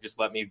nice enough to just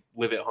let me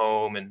live at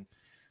home and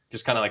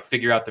just kind of like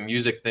figure out the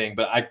music thing.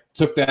 But I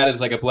took that as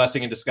like a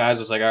blessing in disguise.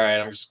 I was like, all right,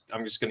 I'm just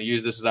going to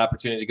use this as an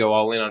opportunity to go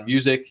all in on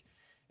music.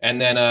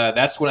 And then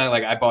that's when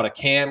I bought a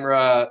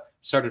camera,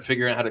 started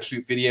figuring out how to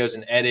shoot videos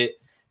and edit.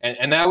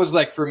 And that was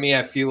like, for me,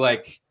 I feel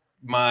like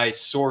my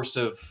source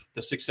of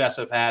the success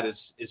I've had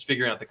is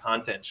figuring out the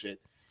content shit.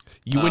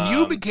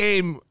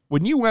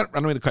 When you went, I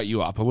don't mean to cut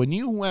you off, but when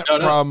you went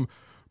from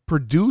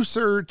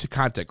producer to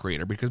content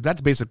creator, because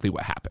that's basically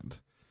what happened.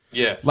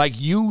 Yeah. Like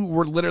you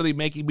were literally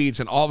making beats,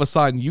 and all of a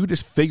sudden you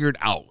just figured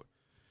out,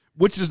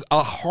 which is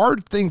a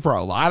hard thing for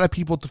a lot of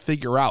people to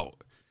figure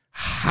out,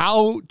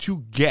 how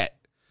to get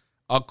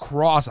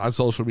across on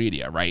social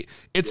media, right?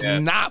 It's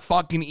not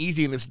fucking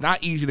easy, and it's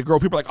not easy to grow.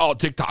 People are like, oh,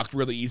 TikTok's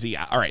really easy.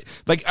 Yeah, all right.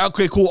 Like,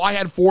 okay, cool. I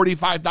had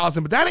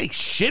 45,000, but that ain't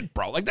shit,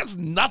 bro. Like, that's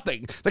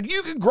nothing. Like,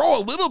 you can grow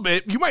a little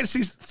bit. You might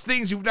see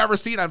things you've never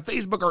seen on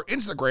Facebook or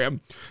Instagram,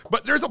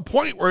 but there's a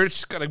point where it's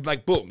just gonna,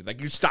 like, boom, like,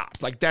 you stop.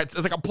 Like, it's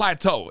like a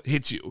plateau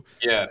hits you.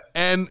 Yeah.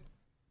 And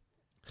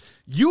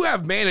you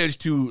have managed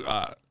to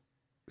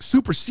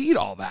supersede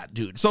all that,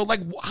 dude. So like,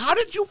 how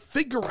did you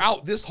figure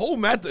out this whole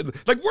method?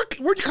 Like,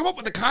 where'd you come up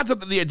with the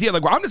concept and the idea?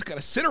 Like, well, I'm just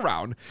gonna sit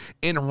around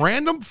in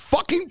random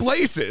fucking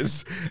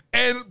places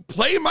and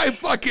play my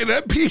fucking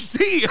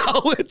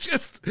MPC and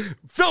just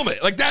film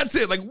it. Like, that's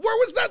it. Like, where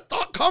was that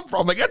thought come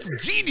from? Like,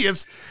 that's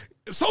genius.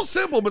 It's so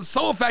simple but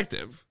so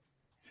effective.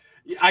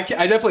 I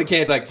definitely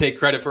can't like take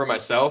credit for it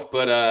myself,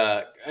 but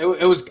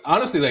it was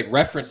honestly like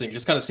referencing,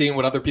 just kind of seeing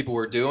what other people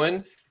were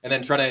doing, and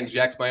then trying to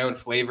inject my own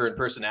flavor and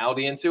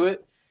personality into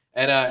it.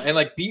 And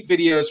like beat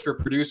videos for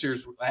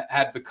producers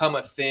had become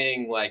a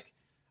thing like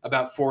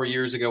about 4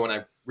 years ago when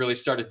I really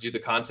started to do the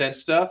content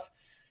stuff.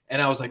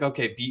 And I was like,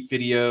 okay, beat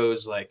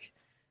videos, like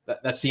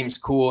that seems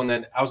cool. And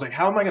then I was like,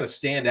 how am I going to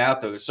stand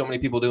out though? There's so many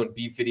people doing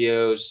beat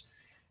videos.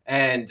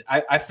 And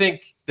I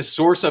think the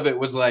source of it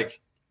was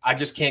like, I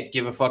just can't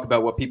give a fuck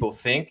about what people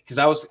think. Cause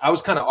I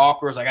was kind of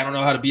awkward. I was like, I don't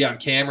know how to be on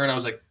camera. And I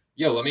was like,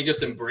 yo, let me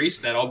just embrace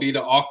that. I'll be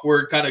the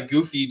awkward kind of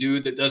goofy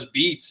dude that does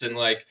beats. And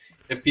like,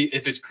 if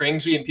it's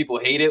cringy and people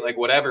hate it, like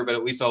whatever, but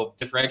at least I'll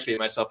differentiate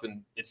myself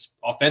and it's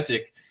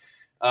authentic.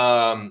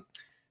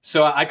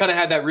 So I kind of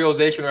had that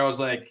realization where I was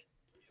like,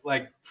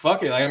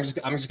 fuck it. Like, I'm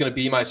just going to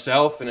be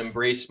myself and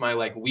embrace my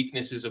like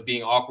weaknesses of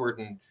being awkward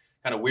and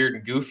kind of weird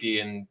and goofy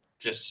and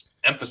just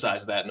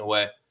emphasize that in a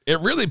way. It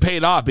really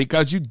paid off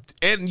because you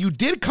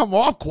did come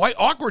off quite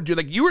awkward, dude.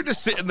 Like, you were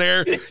just sitting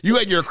there, you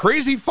had your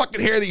crazy fucking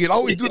hair that you'd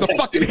always do the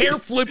fucking hair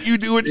flip you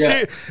do and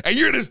shit, and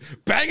you're just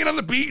banging on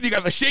the beat, and you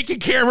got the shaky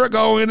camera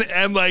going,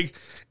 and like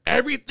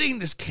everything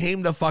just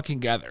came to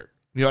fucking together.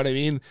 You know what I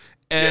mean?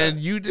 And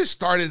you just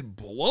started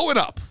blowing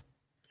up.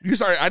 You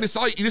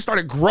just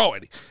started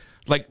growing,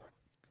 like.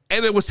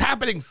 And it was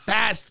happening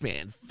fast,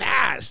 man.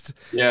 Fast.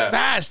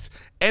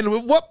 And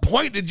at what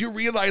point did you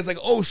realize, like,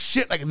 oh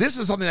shit, like this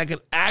is something I can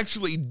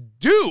actually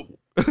do?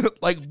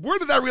 Like, where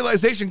did that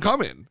realization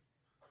come in?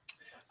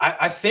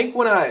 I think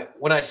when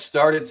I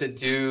started to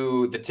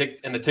do the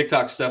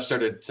TikTok stuff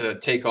started to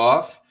take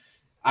off,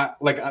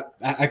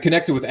 I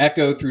connected with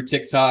Echo through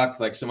TikTok,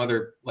 like some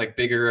other like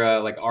bigger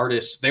like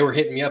artists. They were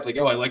hitting me up like,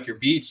 oh, I like your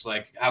beats.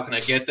 Like, how can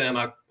I get them?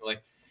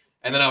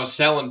 And then I was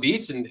selling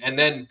beats, and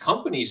then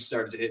companies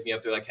started to hit me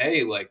up. They're like,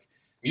 hey, like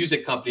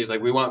music companies, like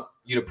we want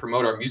you to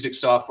promote our music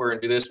software and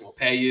do this, and we'll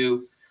pay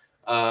you.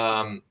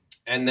 And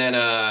then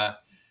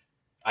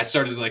I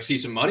started to like see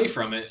some money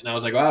from it, and I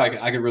was like, wow,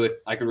 I could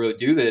really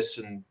do this.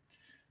 And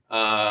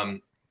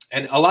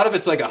a lot of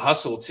it's like a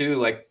hustle too.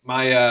 Like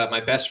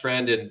my best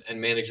friend and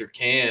manager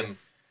Cam,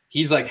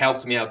 he's like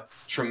helped me out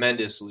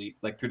tremendously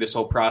like through this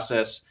whole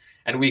process.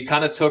 And we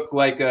kind of took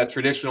like a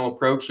traditional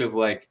approach of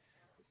like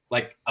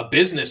a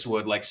business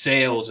would, like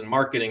sales and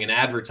marketing and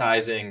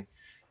advertising.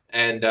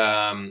 And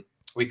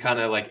we kind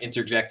of like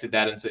interjected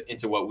that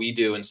into what we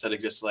do instead of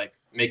just like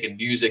making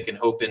music and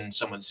hoping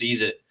someone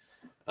sees it.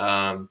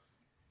 But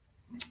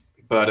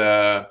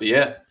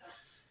yeah.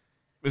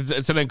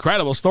 It's an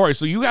incredible story.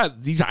 So you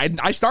got these.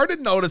 I started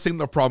noticing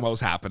the promos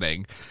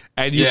happening,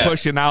 and you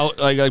pushing out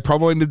like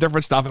promoting the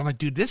different stuff. And I'm like,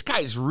 dude, this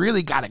guy's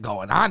really got it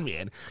going on,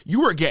 man.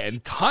 You were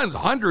getting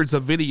hundreds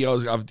of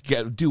videos of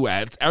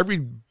duets. Every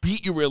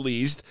beat you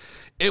released,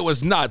 it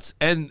was nuts.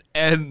 And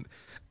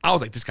I was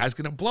like, this guy's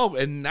gonna blow.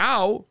 And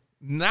now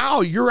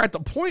you're at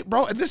the point,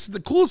 bro. And this is the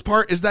coolest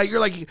part is that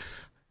you're like,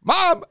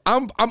 Mom,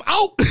 I'm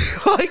out.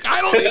 Like,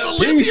 I don't need to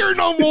live here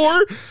no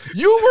more.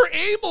 You were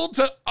able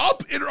to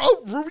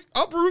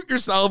uproot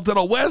yourself to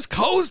the West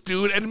Coast,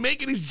 dude, and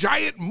making these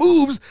giant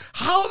moves.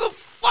 How the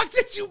fuck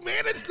did you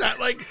manage that?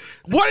 Like,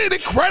 what an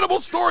incredible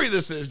story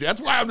this is, dude.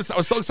 That's why I was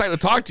so excited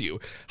to talk to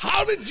you.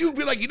 How did you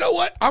be like, you know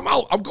what? I'm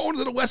out. I'm going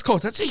to the West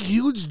Coast. That's a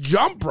huge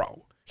jump,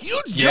 bro.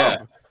 Huge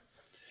jump.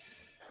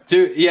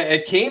 Dude, yeah,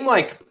 it came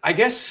like, I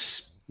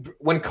guess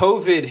when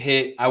COVID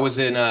hit, I was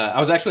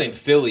actually in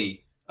Philly.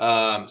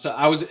 So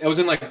I was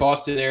in like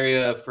Boston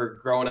area for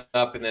growing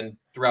up and then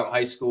throughout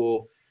high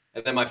school.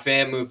 And then my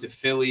fam moved to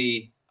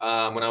Philly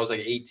when I was like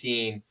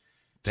 18.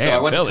 Damn, so I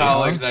went Philly, to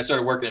college and I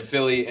started working in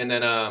Philly. And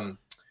then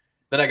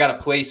I got a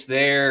place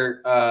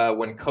there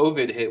when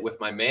COVID hit with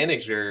my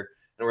manager.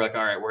 And we're like,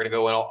 all right, we're going to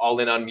go all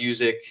in on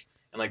music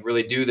and like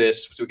really do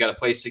this. So we got a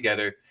place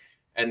together.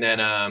 And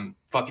then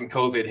fucking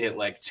COVID hit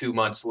like 2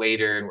 months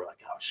later. And we're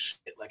like, oh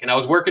shit. Like, and I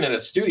was working in a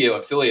studio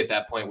at Philly at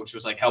that point, which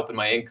was like helping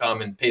my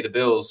income and pay the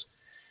bills.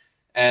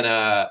 And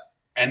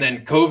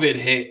then COVID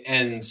hit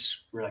and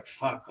we're like,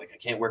 fuck, like I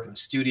can't work in the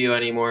studio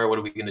anymore. What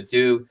are we going to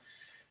do?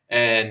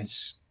 And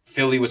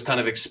Philly was kind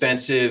of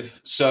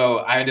expensive. So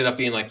I ended up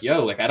being like,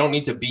 yo, like I don't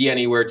need to be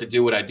anywhere to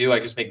do what I do. I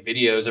just make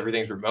videos.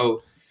 Everything's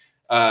remote.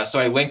 So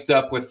I linked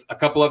up with a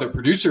couple other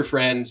producer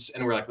friends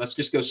and we're like, let's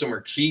just go somewhere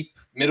cheap,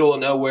 middle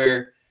of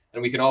nowhere,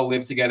 and we can all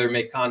live together,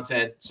 make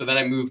content. So then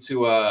I moved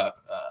to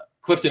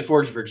Clifton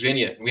Forge,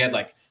 Virginia. And we had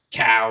like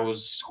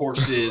cows,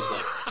 horses,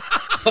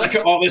 like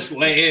all this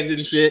land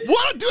and shit.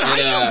 What, dude? How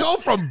do you go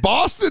from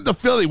Boston to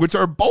Philly, which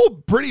are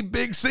both pretty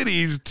big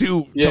cities,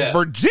 to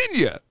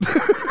Virginia?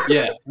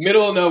 Yeah,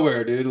 middle of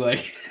nowhere, dude.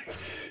 Like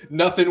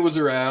nothing was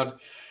around.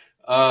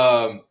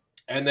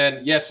 And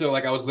then so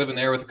like I was living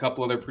there with a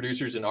couple other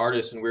producers and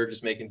artists, and we were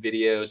just making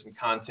videos and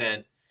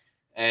content.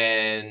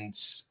 and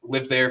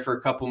lived there for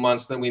a couple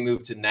months. Then we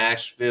moved to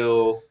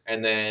Nashville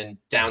and then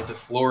down to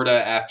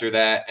Florida after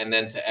that, and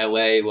then to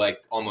LA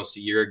like almost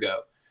a year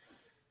ago.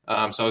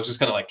 So I was just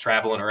kind of like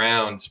traveling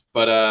around,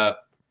 but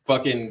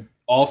fucking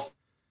all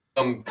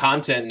from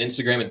content and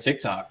Instagram and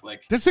TikTok.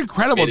 Like, that's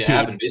incredible,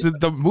 dude.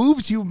 The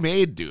moves you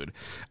made, dude.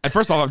 And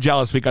first off, I'm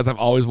jealous because I've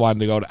always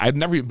wanted to go. I've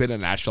never even been to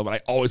Nashville, but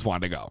I always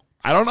wanted to go.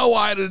 I don't know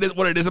what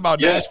it is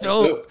about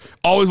Nashville.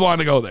 Always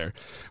wanted to go there.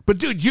 But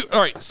dude, all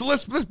right, so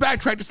let's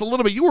backtrack just a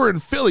little bit. You were in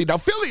Philly. Now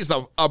Philly is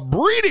a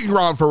breeding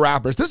ground for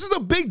rappers. This is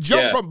a big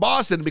jump from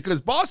Boston,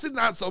 because Boston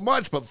not so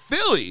much, but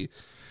Philly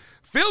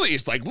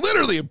is like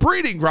literally a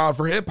breeding ground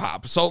for hip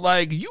hop. So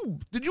like,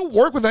 did you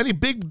work with any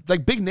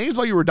big names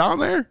while you were down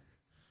there?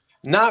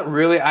 Not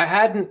really. I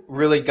hadn't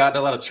really gotten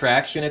a lot of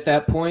traction at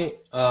that point.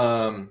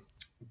 Bro,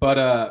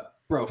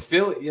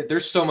 Philly,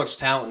 there's so much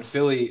talent in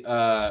Philly.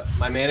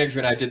 My manager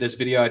and I did this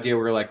video idea.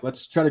 We were like,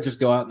 let's try to just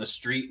go out in the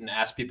street and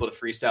ask people to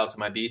freestyle to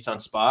my beats on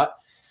spot.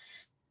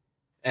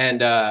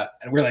 And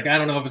we're like, I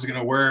don't know if it's going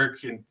to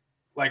work. And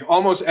like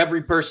almost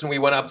every person we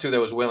went up to that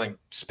was willing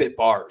spit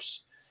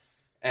bars.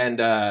 And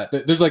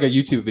there's like a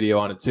YouTube video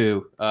on it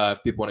too,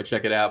 if people want to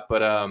check it out.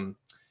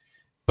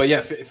 But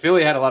yeah,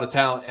 Philly had a lot of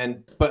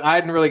talent, but I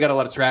hadn't really got a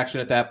lot of traction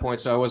at that point,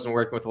 so I wasn't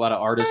working with a lot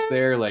of artists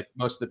there. Like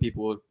most of the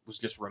people was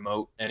just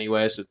remote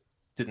anyway, so it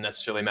didn't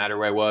necessarily matter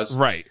where I was.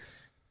 Right.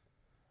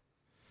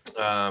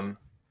 But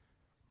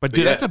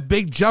dude, that's a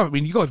big jump. I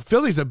mean, you go to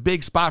Philly's a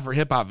big spot for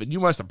hip hop, and you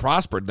must have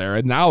prospered there.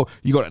 And now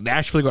you go to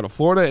Nashville, you go to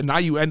Florida, and now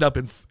you end up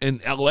in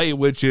LA,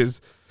 which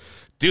is,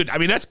 dude, I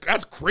mean, that's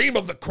cream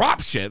of the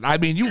crop shit. I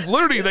mean, you've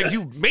literally, like,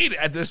 you've made it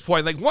at this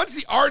point. Like, once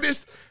the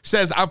artist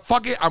says, I'm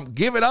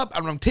giving up,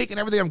 I'm taking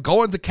everything, I'm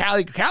going to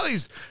Cali.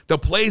 Cali's the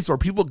place where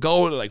people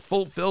go to, like,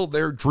 fulfill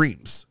their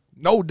dreams.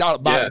 No doubt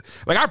about it.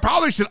 Like, I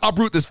probably should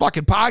uproot this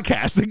fucking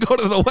podcast and go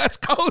to the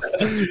West Coast.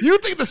 You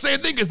think the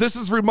same thing, because this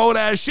is remote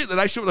ass shit that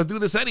I should have do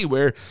this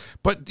anywhere.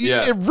 But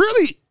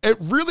it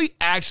really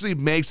actually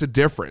makes a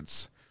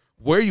difference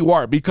where you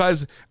are,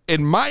 because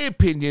in my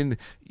opinion,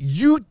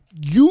 you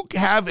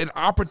have an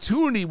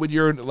opportunity when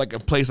you're in like a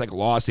place like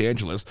Los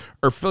Angeles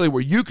or Philly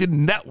where you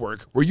can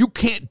network, where you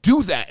can't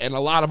do that in a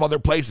lot of other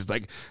places.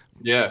 Like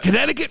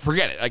Connecticut,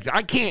 forget it. Like,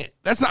 I can't,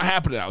 that's not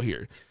happening out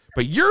here.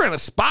 But you're in a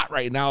spot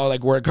right now,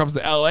 like where it comes to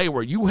LA,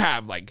 where you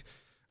have like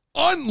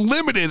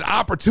unlimited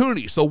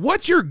opportunity. So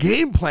what's your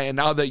game plan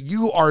now that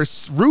you are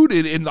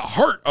rooted in the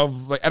heart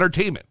of like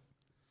entertainment?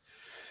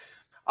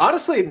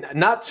 Honestly,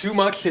 not too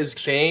much has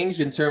changed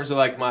in terms of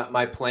like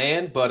my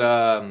plan, but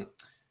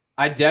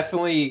I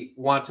definitely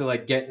want to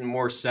like get in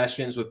more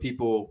sessions with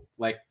people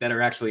like that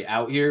are actually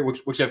out here,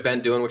 which I've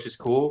been doing, which is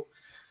cool.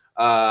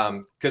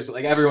 Because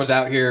like everyone's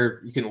out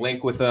here, you can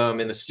link with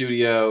them in the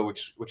studio,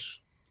 which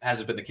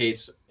hasn't been the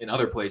case in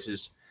other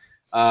places.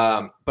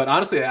 But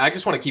honestly, I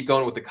just want to keep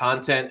going with the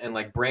content and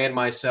like brand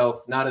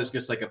myself, not as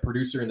just like a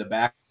producer in the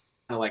back,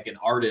 kind of like an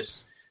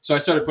artist. So I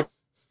started putting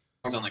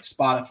on like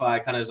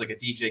Spotify, kind of as like a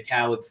DJ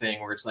Khaled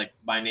thing, where it's like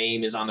my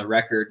name is on the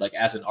record, like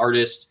as an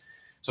artist.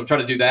 So I'm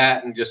trying to do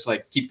that and just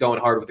like keep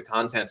going hard with the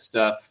content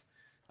stuff,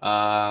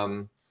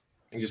 and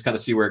just kind of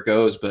see where it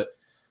goes. But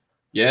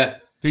yeah,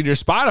 dude, your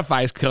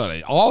Spotify is killing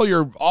it.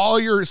 All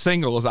your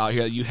singles out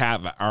here that you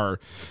have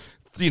are,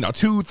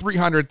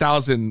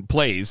 200,000-300,000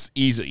 plays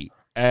easy,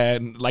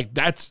 and like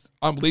that's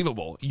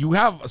unbelievable. You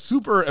have a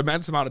super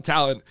immense amount of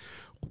talent.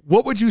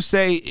 What would you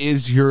say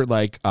is your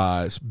like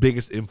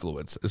biggest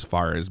influence as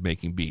far as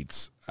making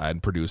beats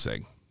and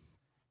producing?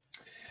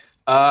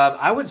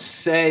 I would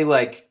say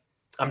like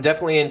I'm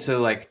definitely into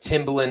like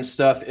Timbaland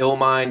stuff.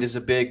 Illmind is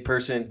a big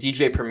person.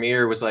 DJ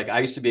Premier was like, I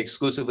used to be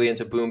exclusively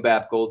into boom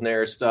bap, golden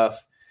era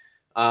stuff.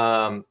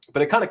 But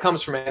it kind of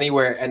comes from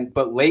anywhere.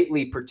 But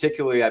lately,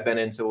 particularly, I've been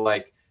into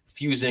like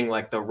fusing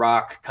like the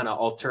rock kind of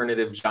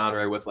alternative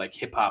genre with like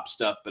hip hop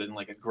stuff, but in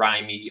like a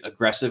grimy,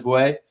 aggressive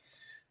way.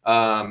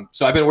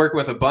 So I've been working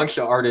with a bunch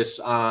of artists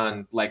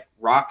on like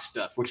rock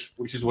stuff,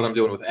 which is what I'm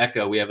doing with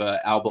Echo. We have an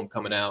album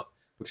coming out,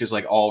 which is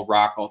like all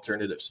rock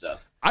alternative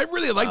stuff. I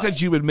really like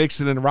that you've been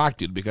mixing in rock,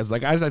 dude, because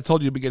like, as I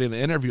told you at the beginning of the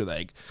interview,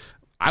 like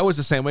I was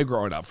the same way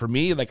growing up. For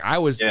me, like I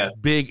was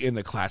big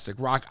into classic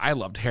rock. I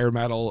loved hair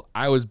metal.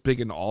 I was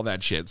big into all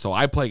that shit. So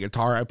I play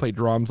guitar, I play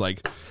drums.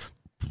 Like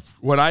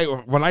when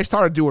I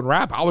started doing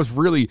rap, I was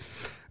really,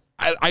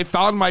 I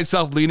found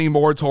myself leaning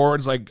more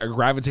towards like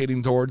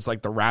gravitating towards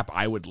like the rap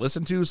I would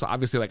listen to. So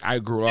obviously like I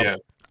grew up,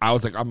 I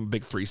was like, I'm a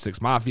big 3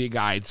 6 Mafia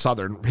guy,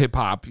 Southern hip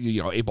hop,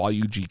 8-Ball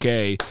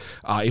UGK,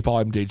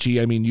 8-Ball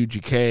MJG,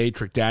 UGK,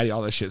 Trick Daddy,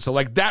 all that shit. So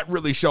like that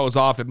really shows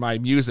off in my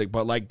music,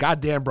 but like,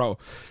 goddamn, bro,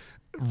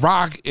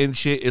 rock and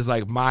shit is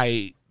like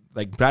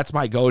that's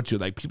my go-to.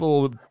 Like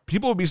people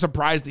would be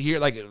surprised to hear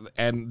like,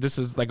 and this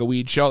is like a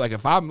weed show. Like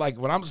if I'm like,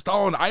 when I'm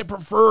stoned, I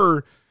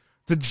prefer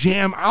to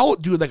jam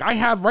out, dude. Like I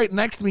have right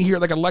next to me here,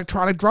 like an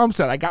electronic drum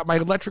set. I got my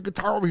electric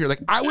guitar over here.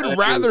 Like I would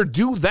rather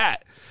do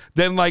that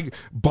than like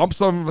bump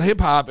some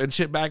hip hop and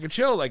shit back and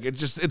chill. Like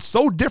it's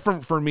so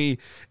different for me.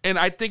 And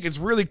I think it's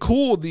really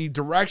cool the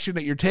direction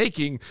that you're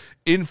taking,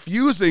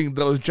 infusing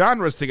those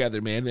genres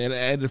together, man.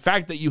 And the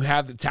fact that you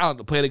have the talent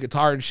to play the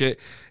guitar and shit,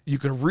 you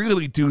can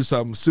really do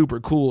some super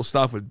cool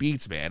stuff with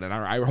beats, man. And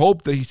I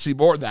hope that you see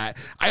more of that.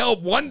 I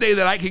hope one day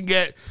that I can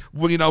get,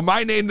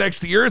 my name next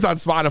to yours on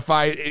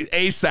Spotify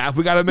ASAP.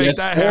 We got to make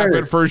that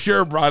happen for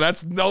sure, bro.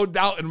 That's no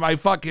doubt in my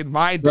fucking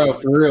mind, bro.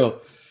 For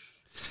real.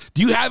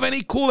 Do you have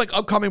any cool like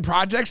upcoming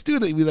projects,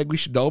 dude, that we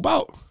should know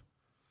about?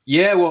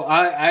 Yeah, well,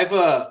 I have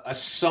a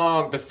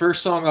song, the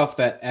first song off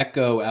that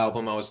Echo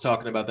album I was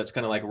talking about. That's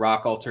kind of like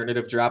rock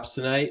alternative, drops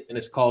tonight, and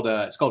it's called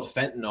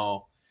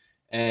Fentanyl,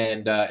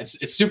 and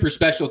it's super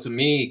special to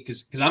me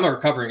because I'm a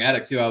recovering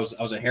addict too. I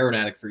was a heroin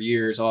addict for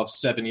years. I'll have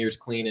 7 years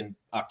clean in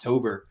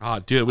October. Oh,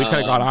 dude, we could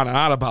have gone on and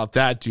on about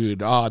that,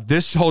 dude.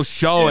 This whole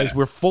show is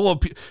we're full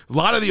of a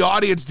lot of the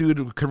audience,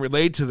 dude, can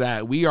relate to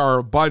that. We are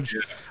a bunch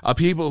of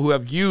people who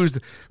have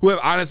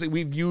honestly,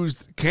 we've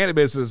used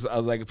cannabis as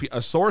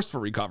a source for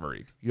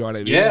recovery. You know what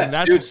I mean?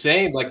 Yeah, dude,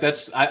 same. Like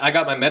I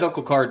got my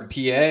medical card in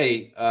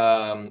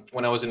PA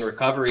when I was in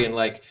recovery, and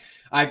like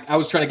I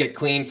was trying to get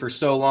clean for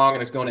so long, and I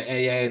was going to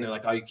AA, and they're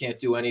like, oh, you can't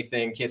do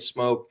anything, can't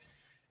smoke,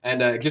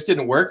 and it just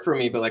didn't work for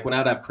me. But like when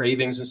I'd have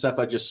cravings and stuff,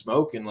 I'd just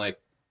smoke, and like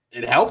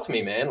it helped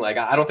me, man. Like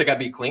I don't think I'd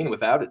be clean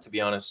without it, to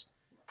be honest.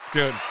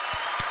 Dude,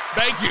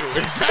 thank you.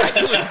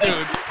 Exactly,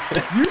 dude.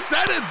 You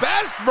said it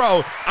best,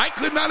 bro. I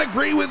could not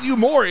agree with you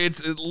more.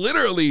 It's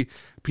literally,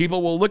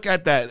 people will look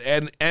at that,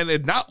 and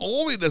it not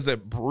only does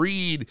it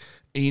breed,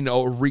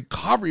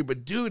 recovery,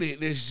 but dude,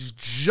 it is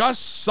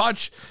just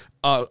such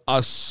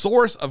a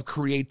source of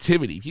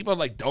creativity. People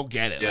like don't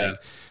get it. Yeah.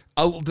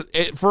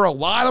 Like for a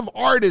lot of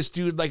artists,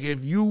 dude, like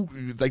if you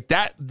like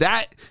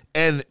that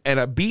and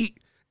a beat,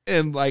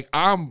 and like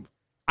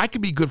I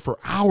could be good for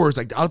hours.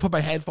 Like I'll put my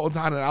headphones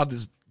on and I'll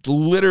just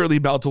literally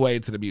melt away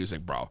into the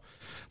music, bro.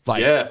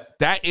 Like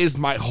that is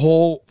my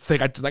whole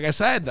thing. Like I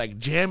said, like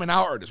jamming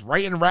out or just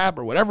writing rap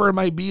or whatever it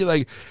might be.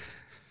 Like,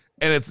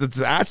 and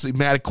it's actually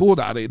mad cool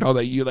now that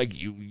that you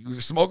a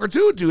smoker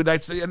too, dude.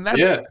 I'd say, and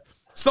that's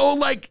so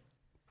like.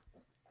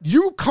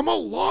 You come a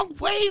long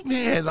way,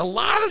 man. A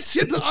lot of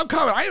shit that I'm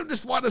coming. I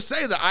just want to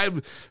say that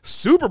I'm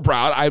super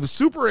proud. I'm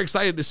super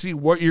excited to see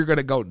where you're going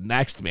to go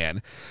next,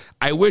 man.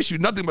 I wish you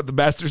nothing but the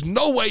best. There's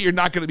no way you're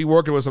not going to be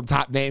working with some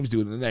top names,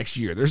 dude, in the next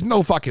year. There's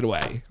no fucking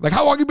way. Like,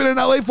 how long you been in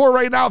LA for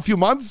right now? A few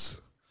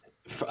months?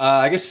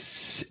 I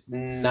guess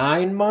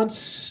 9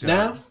 months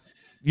now.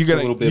 You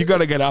got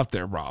to get out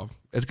there, bro.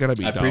 It's going to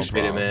be dope,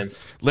 appreciate it, man.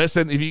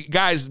 Listen, if you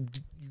guys...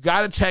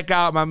 Got to check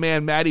out my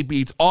man Matty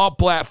Beats, all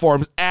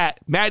platforms at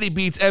Matty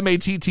Beats, Matty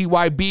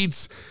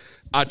Beats.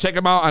 Check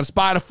him out on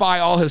Spotify.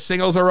 All his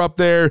singles are up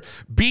there.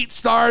 Beat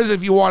Stars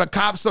if you want to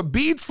cop some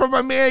beats from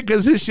my man,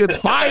 because his shit's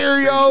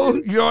fire, yo.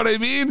 You know what I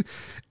mean?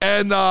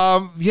 And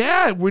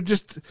we're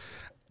just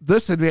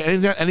listen,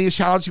 man. Any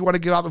shout outs you want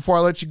to give out before I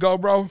let you go,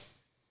 bro?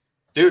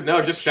 Dude,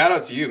 no, just shout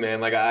out to you, man.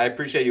 Like I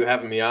appreciate you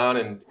having me on,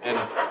 and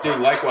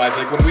dude, likewise.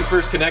 Like when we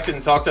first connected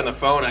and talked on the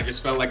phone, I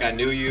just felt like I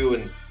knew you,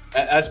 and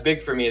that's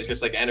big for me. It's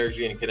just like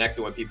energy and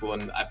connecting with people,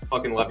 and I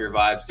fucking love your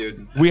vibes,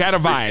 dude. We had a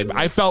vibe.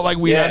 I felt like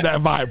we had that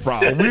vibe, bro.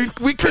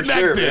 We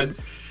connected.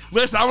 Sure,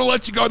 listen, I'm gonna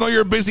let you go. I know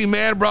you're a busy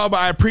man, bro, but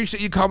I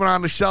appreciate you coming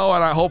on the show,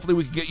 and hopefully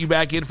we can get you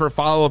back in for a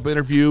follow-up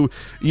interview,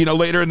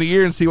 later in the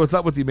year and see what's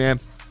up with you, man.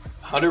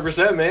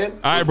 100%, man.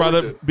 All right,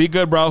 brother. Be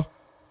good, bro. All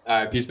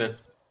right, peace, man.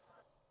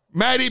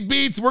 Matty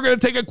Beats. We're gonna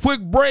take a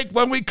quick break.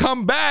 When we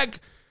come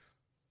back,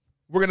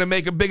 we're going to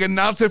make a big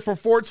announcement for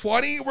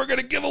 420. We're going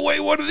to give away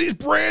one of these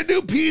brand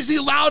new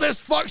Peasy Loud as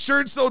Fuck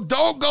shirts, so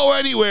don't go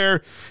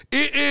anywhere.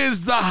 It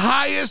is the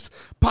highest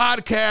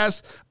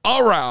podcast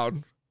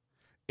around.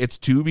 It's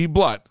To Be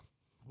Blunt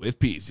with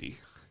Peasy.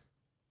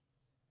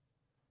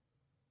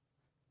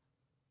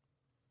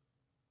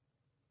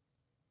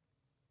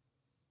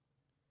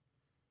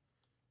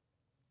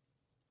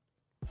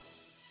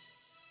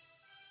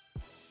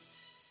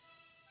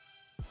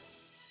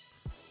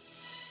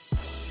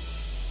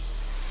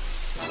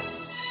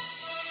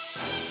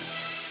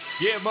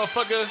 Yeah,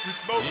 motherfucker, you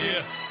smoking.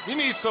 Yeah. You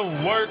need some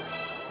work.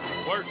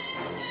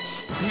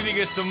 You need to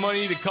get some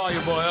money. You need to call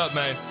your boy up,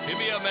 man. Hit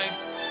me up, man.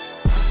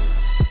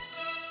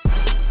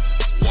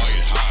 White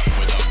hot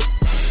with up.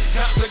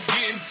 Times are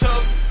getting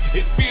tough.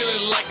 It's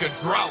feeling like a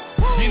drought.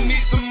 You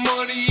need some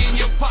money in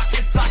your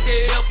pockets. I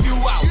can help you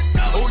out.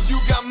 Oh, you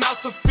got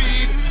mouth to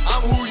feed.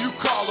 I'm who you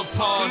call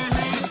upon.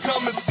 Just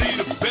come and see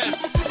the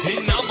best,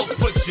 and I'ma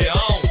put you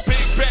on.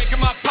 Big bag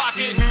in my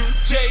pocket.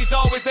 Jay's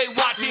always they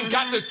watching.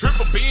 Got the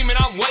triple beam and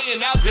I'm weighing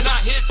out. Then I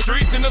hit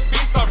streets and the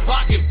fiends start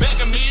blocking,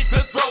 begging me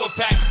to throw a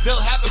pack. They'll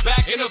have it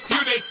back in a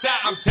few days.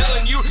 Stat, I'm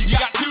telling you, you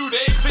got 2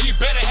 days, so you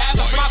better have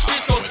it. My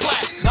fist goes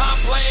flat. I'm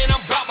playing, I'm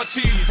about my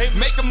cheese. Ain't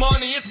making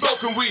money and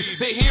smoking weed.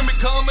 They hear me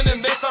coming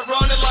and they start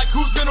running like,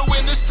 who's gonna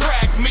win this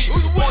track? Me.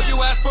 Boy, you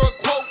ask for a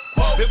quote.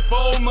 The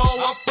FOMO,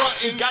 I'm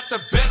frontin'. Got the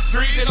best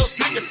trees and those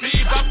sticker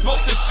seeds. I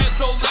smoke the shit,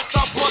 so let's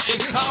stop bluntin'.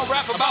 I'll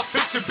rap about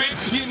fiction, bitch.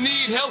 You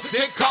need help,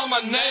 then call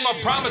my name. I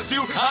promise you,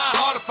 I'm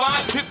hard to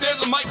find. If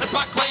there's a mic, that's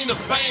my claim to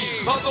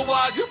fame.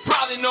 Otherwise, you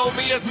probably know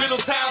me as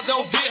Middletown.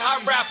 Don't get high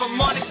rapper,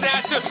 money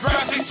snatcher,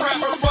 traffic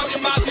trapper,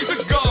 running mouth, he's a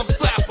gun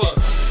flapper.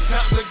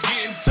 Times are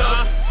getting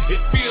tough,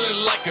 it's feeling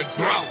like a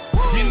drought.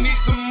 You need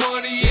some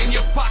money in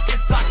your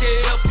pockets, I can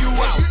help you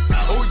out.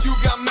 Oh, you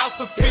got mouth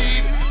to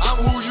feed,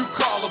 I'm who you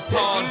call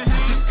upon.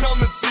 Just come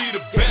and see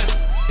the best,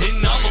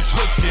 and I'ma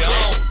put you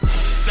on.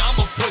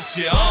 I'ma put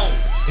you on,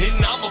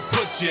 and I'ma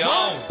put you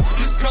on.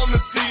 Just come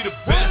and see the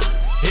best,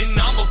 and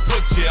I'ma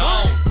put you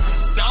on.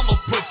 I'ma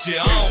put you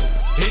on,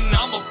 and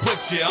I'ma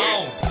put you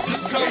on.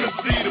 Just come and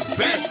see the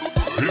best,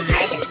 and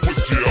I'ma put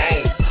you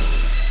on.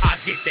 I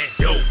get that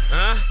dope,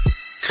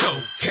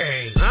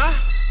 cocaine,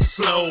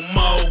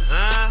 slow-mo,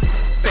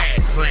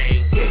 fast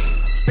lane,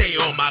 stay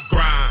on my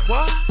grind.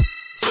 What?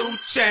 2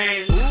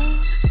 Chainz,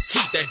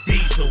 keep that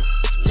diesel,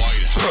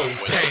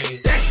 propane.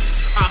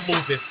 I'm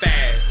moving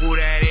fast. Who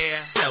that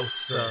is?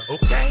 Seltzer.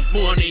 Okay.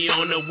 Money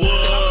on the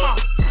wood.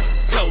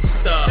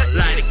 Coaster.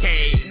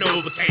 Lidocaine.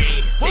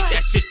 Novocaine. Take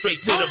that shit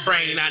straight to the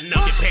brain. I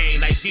numb your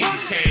pain like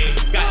Jesus came.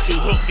 Got to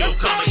hook your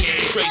come again.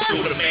 Straight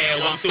through the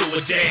mail. I'm through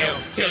with jail.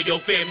 Tell your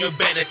fam you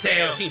better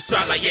tell. Team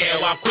shot like yeah,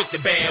 I'm quick to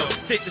bail.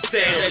 Ditch the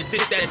cell.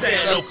 Ditch that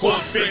cell. No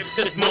court trip.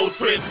 Just more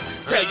trips.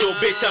 Tell your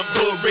bitch I'm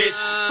good rich.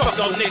 Fuck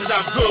all niggas,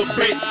 I'm good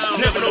rich.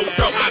 Never no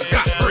trouble. I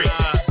got bricks.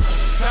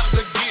 Times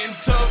are getting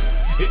tough.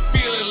 It's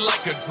feeling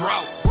like a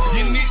drought.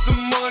 You need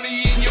some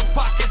money in your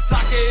pockets,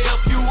 I can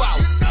help you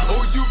out.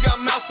 Oh, you got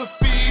mouth to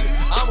feed,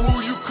 I'm who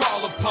you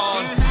call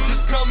upon.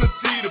 Just come and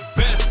see the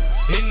best,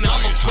 and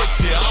I'ma put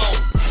you on.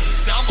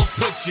 I'ma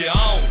put you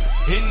on,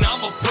 and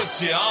I'ma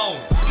put you on.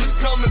 Just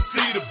come and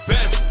see the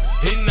best,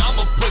 and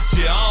I'ma put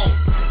you on.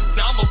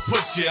 I'ma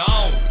put you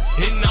on,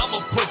 and I'ma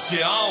put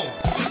you on.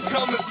 Just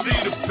come and see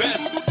the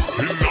best,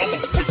 and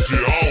I'ma put you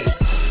on.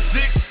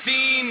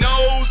 16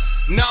 O's.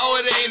 No,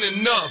 it ain't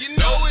enough. You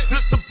know it. To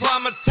supply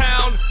my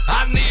town,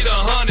 I need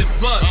 100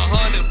 plus.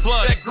 100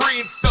 plus. That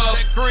green stuff.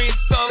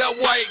 That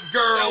white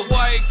girl.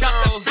 Got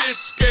the fish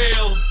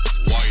scale.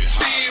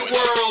 Sea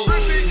world.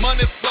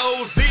 Money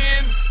flows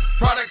in.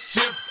 Product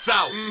ships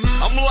out.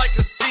 I'm like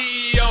a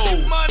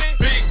CEO. Money.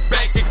 Big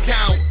bank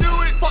account. Do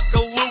it. Fuck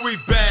a Louis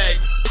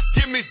bag.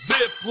 Give me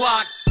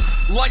Ziplocs.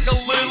 Like a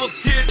little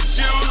kid's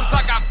shoes.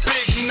 I got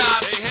big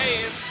knots.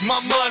 My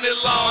money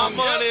long.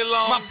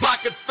 My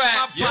pockets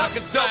fat. My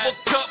pockets double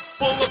cup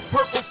full of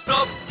purple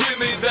stuff. Give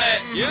me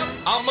that.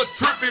 I'm a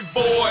trippy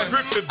boy.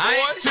 I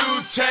ain't 2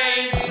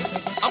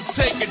 Chainz. I'm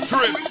taking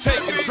trips.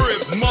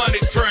 Money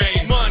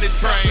train.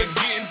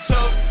 Getting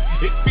tough.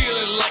 It's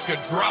feeling like a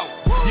drought.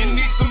 You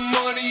need some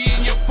money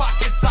in your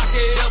pockets. I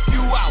can help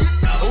you out.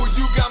 Oh,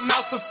 you got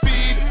mouth to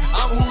feed.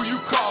 I'm who you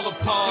call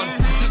upon.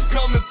 Just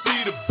come and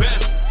see the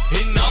best,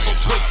 and I'ma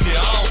put you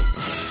on.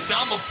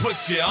 I'ma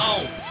put you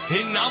on,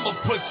 and I'ma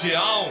put you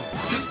on.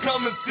 Just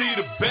come and see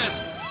the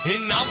best,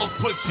 and I'ma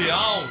put you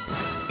on.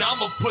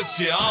 I'ma put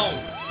you on,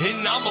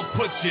 and I'ma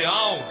put you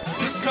on.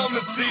 Just come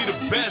and see the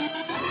best,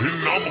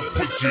 and I'ma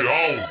put you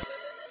on.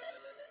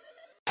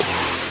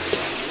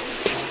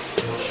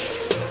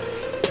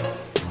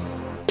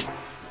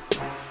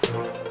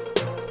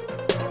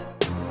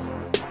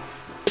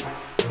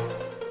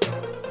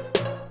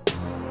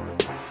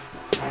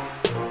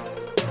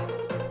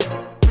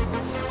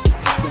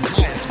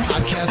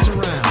 Podcast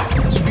around.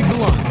 To be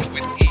blunt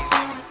with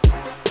Easy.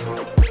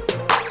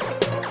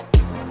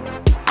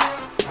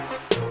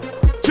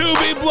 To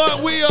be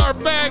blunt, we are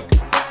back.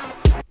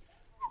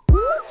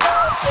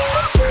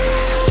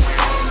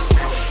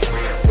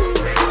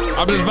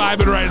 I'm just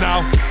vibing right now.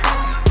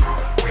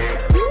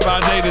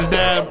 About to take this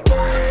dab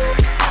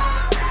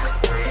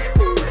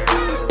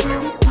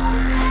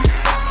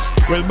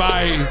with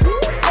my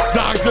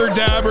Dr.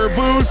 Dabber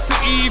Boost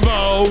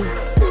Evo.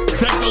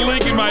 Check the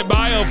link in my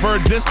bio for a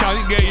discount.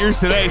 You can get yours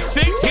today.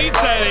 6 heat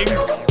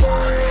settings.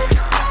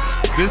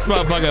 This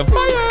motherfucker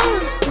fire.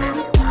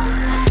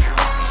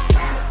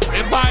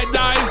 If I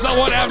die,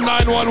 someone have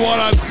 911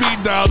 on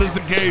speed dial just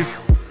in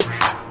case.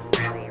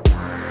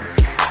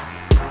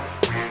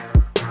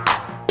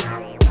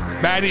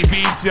 Matty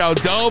Beats, yo,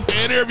 dope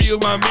interview,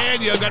 my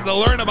man. You got to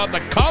learn about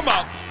the come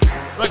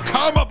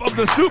up of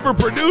the super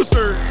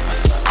producer.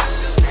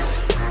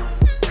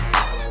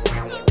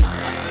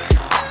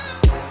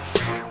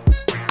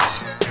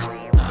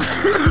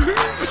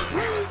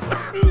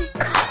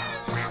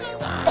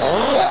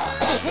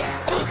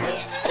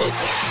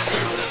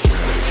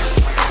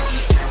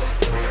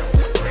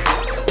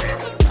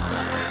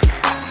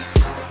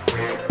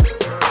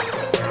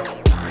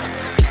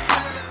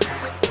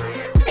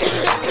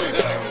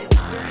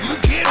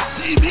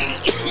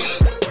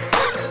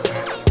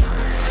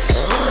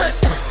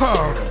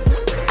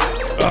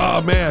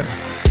 Oh, man.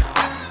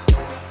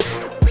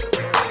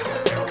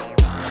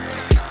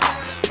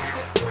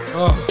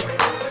 Oh.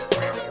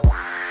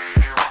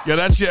 Yeah,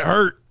 that shit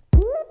hurt.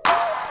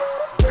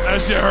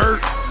 That shit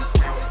hurt.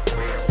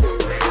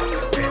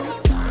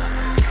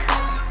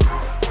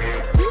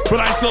 but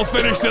I still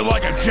finished it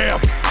like a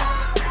champ.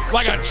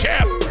 Like a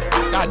champ.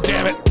 God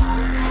damn it.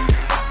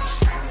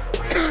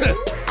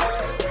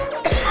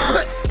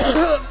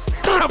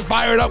 I'm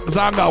fired up because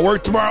I'm going to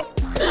work tomorrow.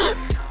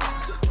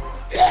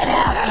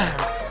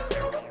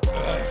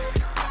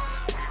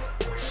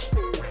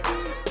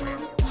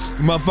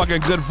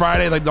 Motherfucking Good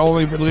Friday, like the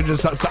only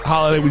religious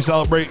holiday we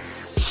celebrate.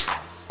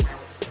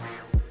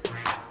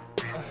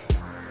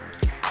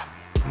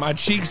 My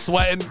cheeks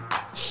sweating,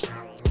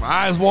 my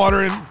eyes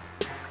watering.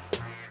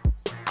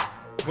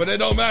 But it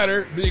don't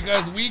matter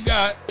because we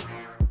got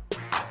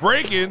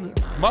breaking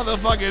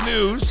motherfucking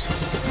news.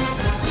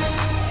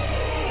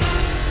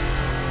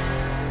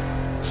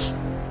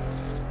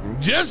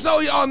 Just so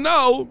y'all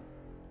know,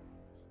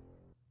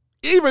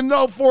 even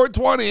though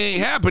 420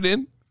 ain't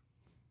happening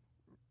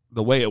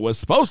the way it was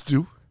supposed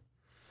to,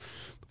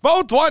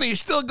 420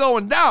 is still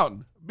going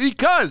down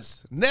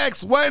because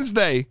next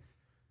Wednesday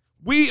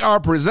we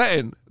are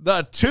presenting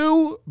the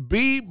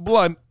 2B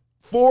Blunt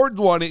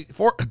 420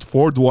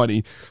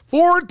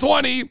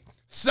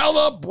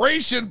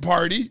 celebration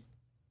party.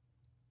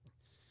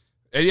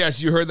 And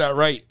yes, you heard that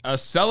right. A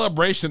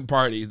celebration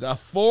party. The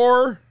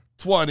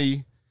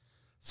 420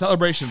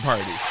 celebration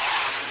party.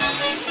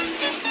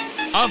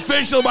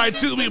 Official by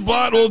 2B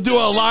Blunt. We'll do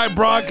a live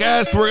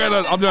broadcast. I'm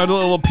gonna do a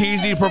little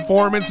PZ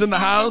performance in the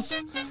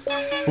house.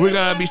 We're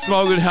gonna be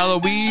smoking hella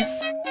weed.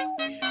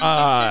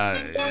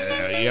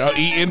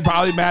 Eating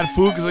probably mad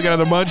food because I got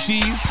other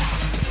munchies.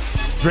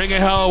 Drinking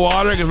hella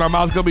water because my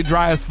mouth's gonna be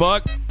dry as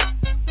fuck.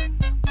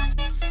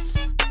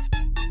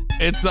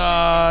 It's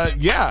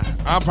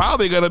I'm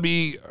probably gonna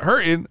be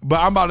hurting, but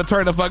I'm about to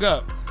turn the fuck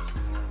up.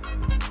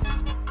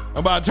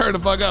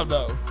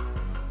 Though.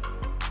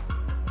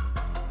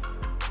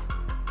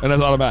 And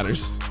that's all that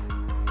matters.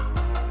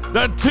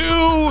 The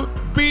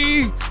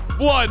 2B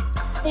Blunt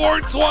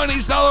 420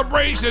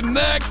 celebration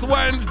next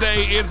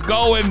Wednesday. It's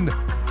going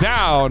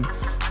down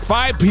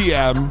 5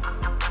 p.m.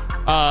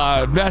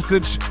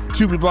 Message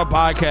 2B Blunt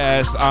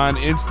Podcast on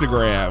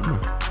Instagram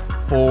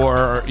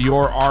for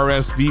your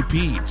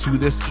RSVP to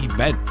this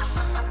event.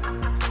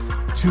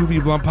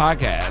 2B Blunt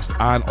Podcast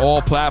on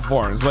all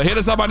platforms. But hit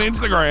us up on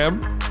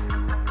Instagram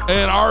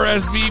and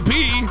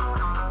RSVP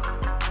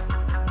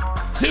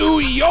to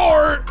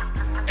your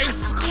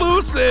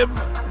exclusive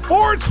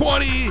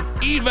 420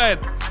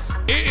 event.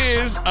 It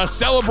is a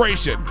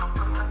celebration.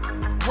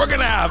 We're going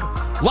to have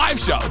live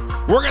show.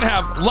 We're going to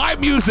have live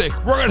music.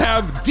 We're going to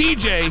have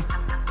DJ.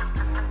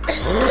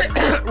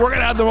 We're going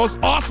to have the most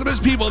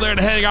awesomest people there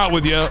to hang out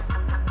with you.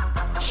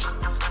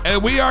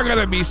 And we are going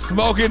to be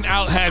smoking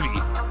out heavy.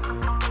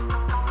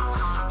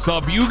 So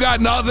if you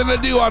got nothing to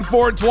do on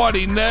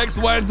 420 next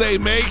Wednesday,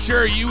 make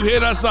sure you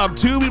hit us up.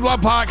 2B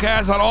Blunt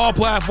Podcast on all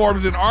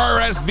platforms and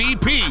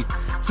RSVP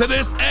to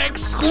this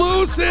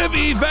exclusive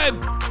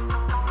event.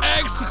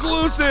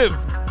 Exclusive.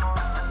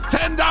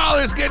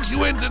 $10 gets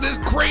you into this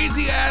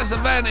crazy ass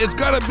event. It's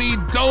going to be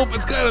dope.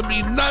 It's going to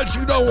be nuts.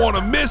 You don't want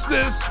to miss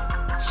this.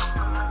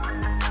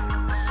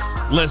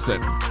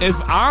 Listen, if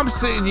I'm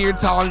sitting here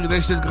telling you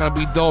this shit's going to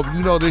be dope,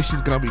 you know this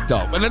shit's going to be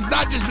dope. And it's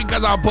not just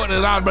because I'm putting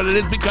it on, but it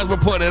is because we're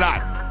putting it on.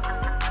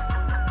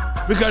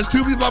 Because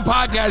 2B Blunt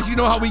Podcast, you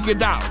know how we get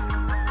down.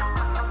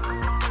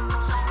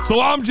 So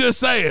I'm just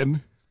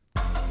saying,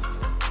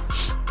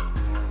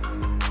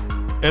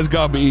 it's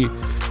going to be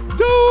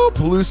dope.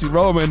 Lucy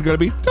Roman going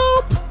to be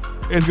dope.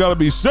 It's going to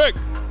be sick.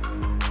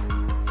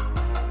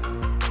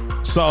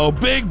 So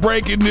big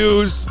breaking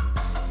news.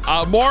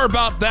 More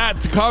about that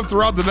to come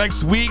throughout the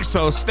next week.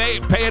 So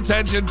pay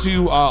attention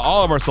to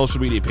all of our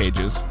social media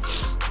pages.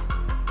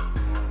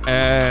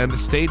 And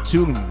stay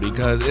tuned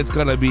because it's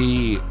going to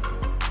be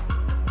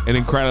an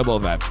incredible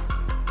event.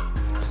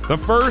 The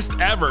first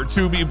ever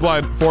 2B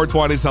Blunt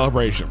 420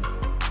 celebration.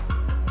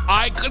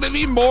 I couldn't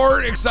be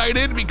more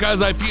excited because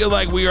I feel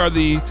like we are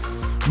the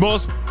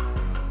most,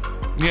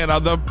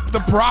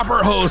 the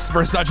proper host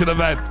for such an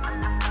event.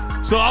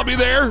 So I'll be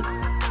there.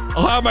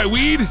 I'll have my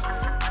weed.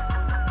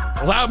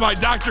 I'll have my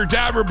Dr.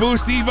 Dabber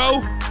Boost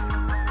Evo.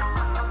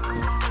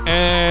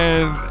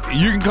 And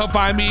you can come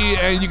find me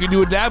and you can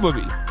do a dab with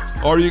me.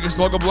 Or you can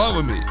smoke a blunt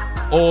with me.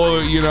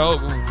 Or,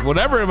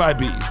 whatever it might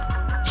be.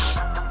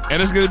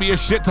 And it's going to be a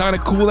shit ton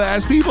of cool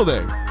ass people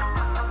there.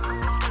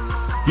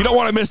 You don't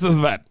want to miss this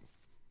event.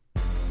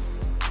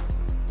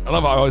 I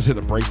love how I always hit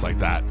the brakes like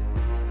that.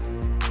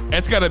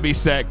 It's going to be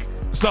sick.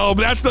 So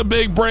that's the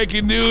big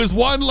breaking news.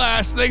 One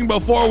last thing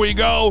before we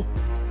go.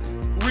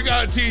 We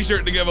got a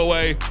t-shirt to give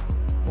away.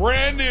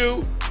 Brand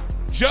new.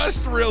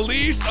 Just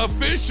released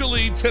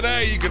officially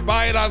today. You can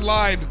buy it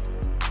online.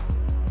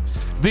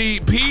 The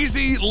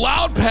PZ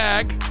Loud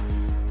Pack.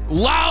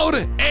 Loud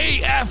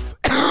AF.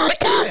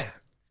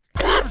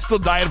 I'm still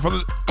dying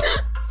from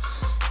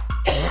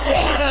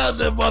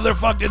the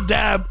motherfucking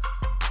dab.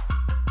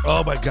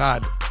 Oh my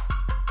God.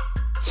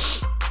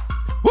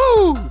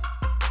 Woo!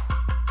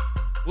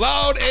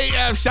 Loud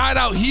AF. Shout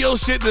out Heel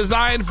Shit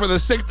Design for the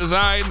sick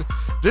design.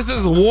 This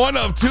is one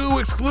of 2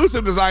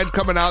 exclusive designs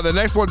coming out. The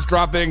next one's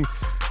dropping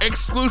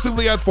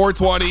exclusively on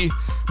 420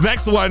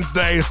 next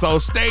Wednesday. So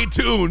stay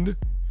tuned.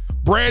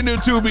 brand new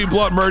 2B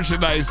Blunt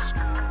merchandise.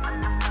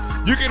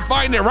 You can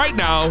find it right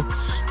now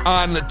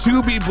on the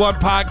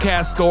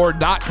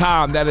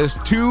 2bbluntpodcaststore.com. That is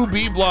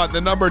 2B Blunt,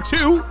 the number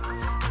 2,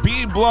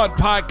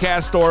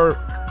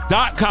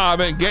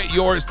 bbluntpodcaststore.com, and get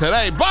yours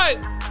today. But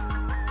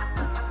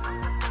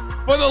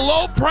for the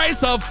low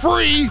price of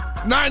free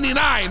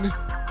 $99,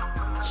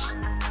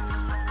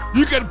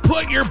 you can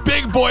put your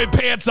big boy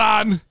pants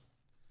on.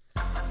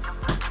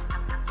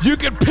 You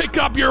can pick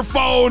up your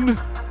phone.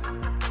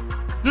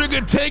 You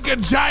can take a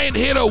giant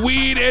hit of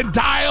weed and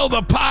dial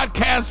the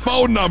podcast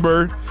phone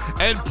number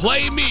and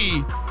play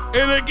me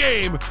in a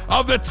game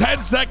of the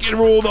 10-second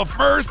rule. The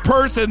first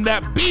person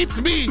that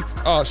beats me,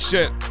 oh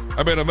shit,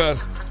 I'm in a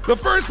mess. The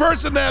first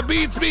person that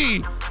beats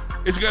me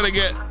is going to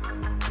get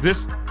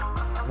this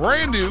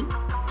brand new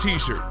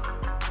t-shirt.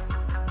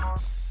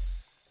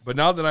 But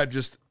now that I've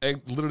just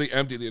literally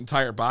emptied the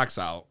entire box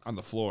out on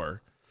the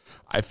floor,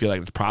 I feel like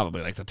it's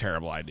probably like a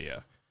terrible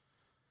idea.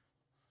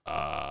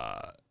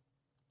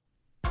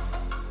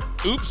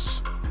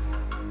 Oops.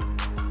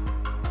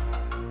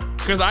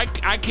 Because I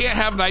can't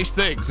have nice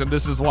things, and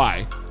this is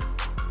why.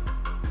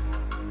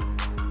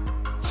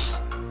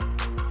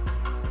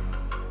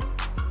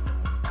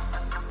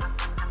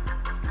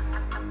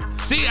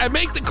 See, I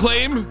make the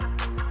claim,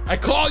 I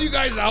call you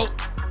guys out,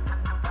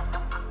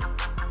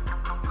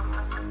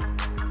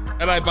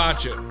 and I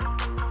botch it.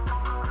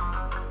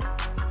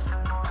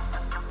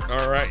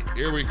 All right,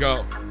 here we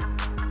go.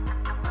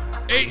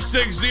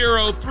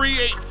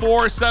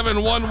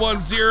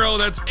 860-384-7110.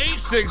 That's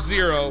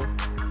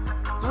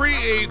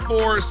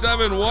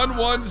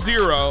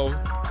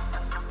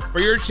 860-384-7110 for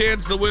your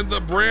chance to win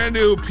the brand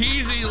new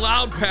Peasy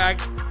Loud Pack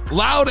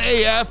Loud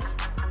AF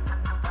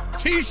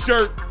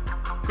t-shirt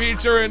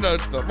featuring the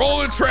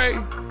rolling tray,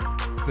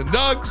 the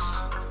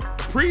nugs,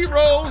 the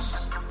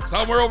pre-rolls,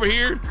 somewhere over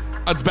here.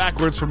 That's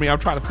backwards for me. I'm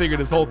trying to figure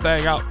this whole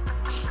thing out.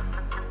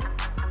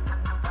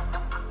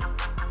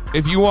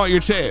 If you want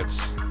your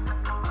chance,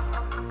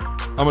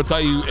 I'm going to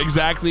tell you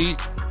exactly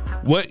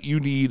what you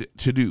need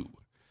to do.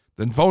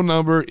 The phone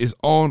number is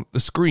on the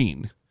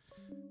screen.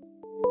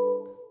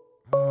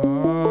 I'm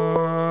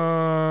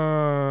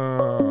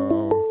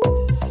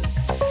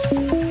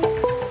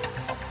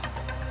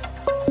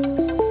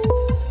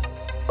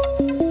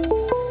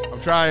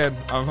trying.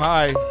 I'm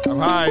high.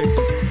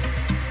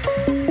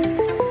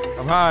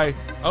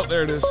 Oh,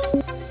 there it is.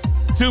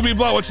 2B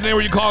Blunt, what's your name?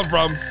 Where you calling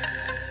from?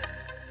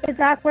 It's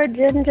Awkward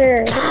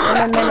Ginger.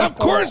 Of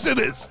course it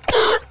is.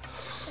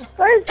 Of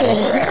course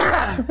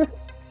it is.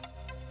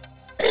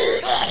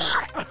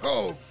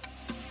 Oh.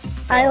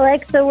 I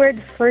like the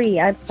word free.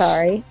 I'm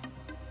sorry.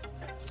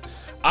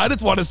 I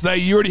just want to say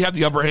you already have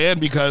the upper hand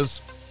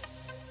because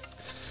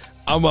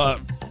I'm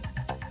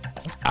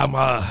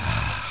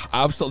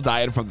still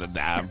dying from the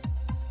dab.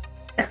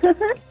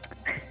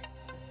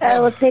 I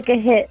will take a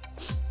hit.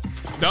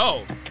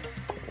 No,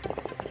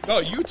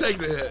 you take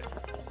the hit.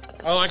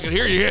 Oh, I can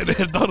hear you hitting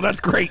it. Oh, that's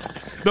great.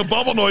 The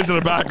bubble noise in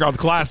the background's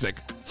classic.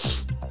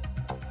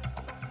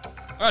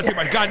 I gotta take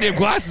my goddamn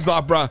glasses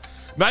off, bro.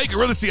 Now you can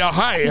really see how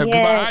high I am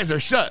because my eyes are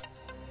shut.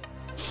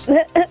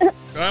 And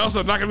I also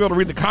am not gonna be able to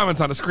read the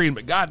comments on the screen,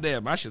 but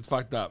goddamn, my shit's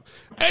fucked up.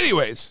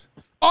 Anyways,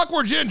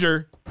 Awkward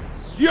Ginger,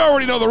 you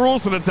already know the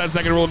rules for the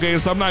 10-second rule game,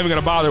 so I'm not even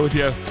gonna bother with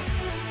you.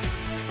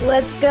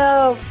 Let's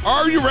go.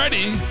 Are you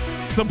ready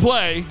to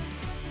play?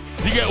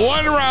 You get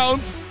one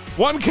round,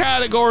 one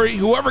category.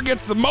 Whoever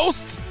gets the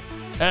most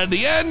at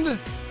the end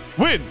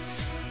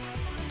wins.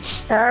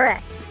 All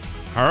right.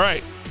 All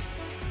right.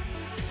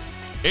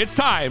 It's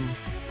time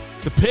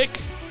to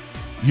pick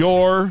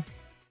your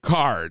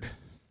card.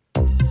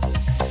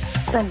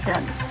 Dun,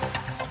 dun.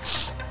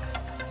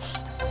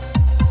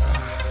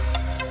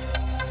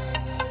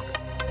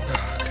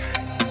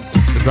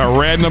 It's a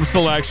random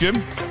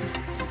selection.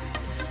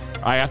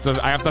 I have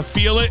to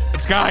feel it.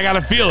 I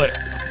gotta feel it.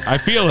 I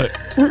feel it.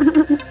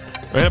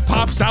 When it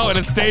pops out and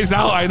it stays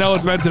out, I know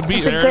it's meant to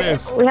be. There it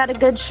is. We had a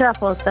good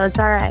shuffle, so it's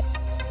all right.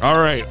 All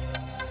right.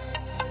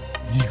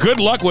 Good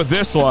luck with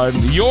this one.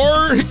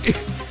 Yours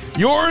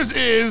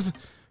is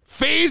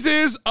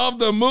Phases of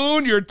the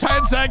Moon. Your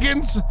 10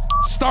 seconds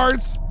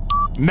starts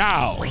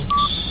now.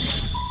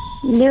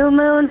 New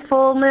moon,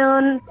 full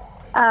moon,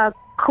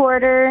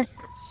 quarter,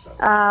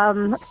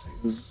 the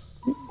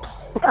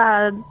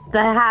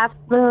half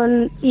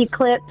moon,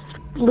 eclipse,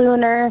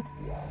 lunar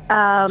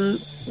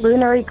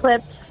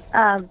eclipse,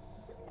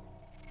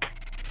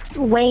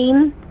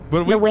 wane,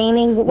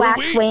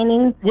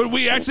 waning. Would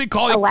we actually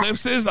call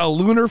eclipses a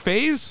lunar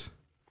phase?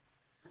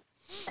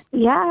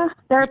 Yeah,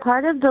 they're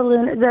part of the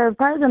lunar. They're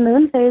part of the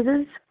moon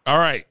phases. All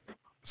right,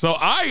 so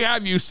I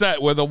have you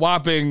set with a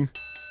whopping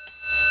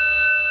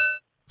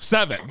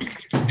 7.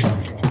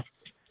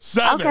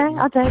 7. Okay,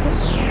 I'll take it.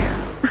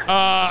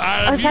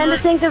 I was trying to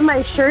think of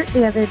my shirt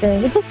the other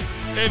day.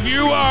 If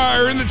you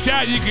are in the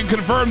chat, you can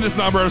confirm this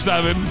number of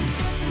 7.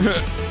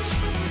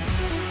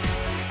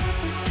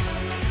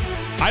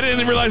 I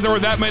didn't realize there were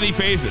that many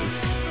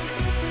phases.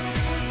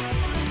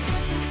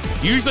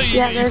 Usually,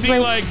 you see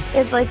like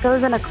it like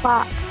goes in a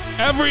clock.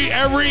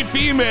 Every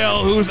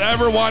female who's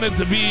ever wanted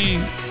to be,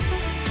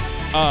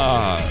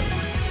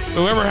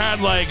 whoever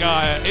had like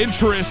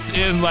interest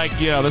in like,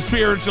 you know, the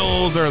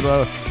spirituals or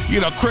the, you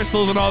know,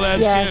 crystals and all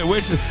that shit,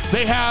 which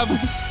they have,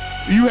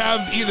 you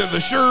have either the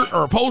shirt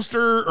or a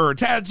poster or a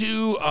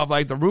tattoo of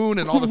like the moon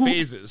and all the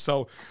phases.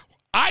 So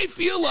I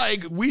feel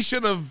like we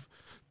should know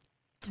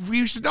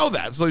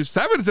that. So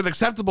 7 is an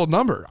acceptable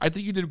number. I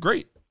think you did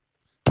great.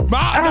 I'm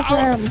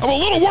a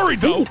little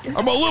worried though.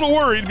 I'm a little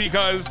worried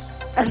because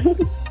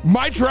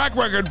my track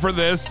record for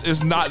this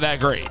is not that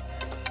great.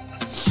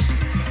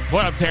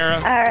 What up, Tara?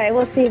 All right,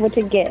 we'll see what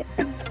you get.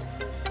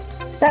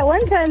 That one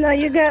time, though,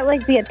 you got,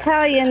 like, the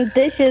Italian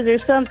dishes or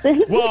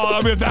something. Well,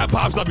 I mean, if that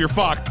pops up, you're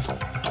fucked.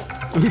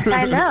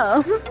 I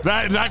know.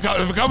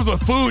 If it comes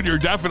with food, you're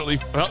definitely...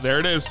 Oh, there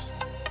it is.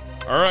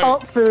 All right. Oh,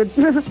 food.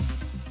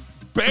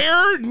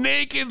 Bare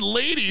Naked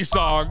Lady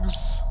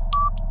songs.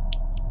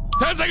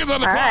 10 seconds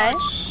on the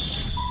clock.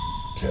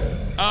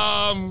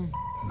 10,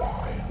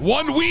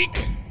 1 week.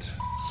 8,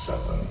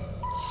 7,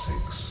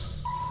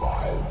 6,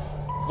 5.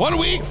 1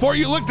 week before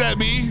you looked at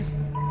me. 2,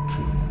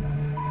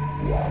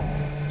 1.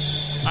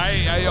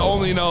 I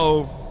only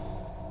know.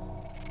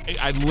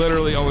 I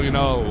literally only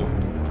know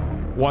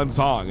one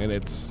song, and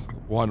it's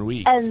 1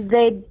 week. And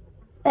they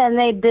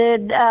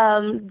did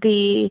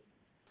the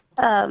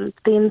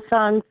theme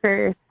song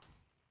for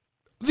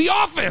The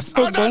Office.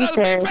 Big Bang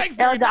Theory. Big Bang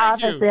Theory. The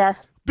Office, yeah.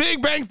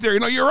 Big Bang Theory.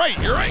 No, you're right.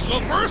 Well,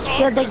 first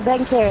off, Big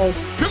Bang Theory.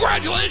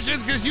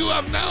 Congratulations, because you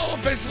have now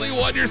officially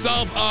won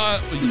yourself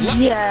a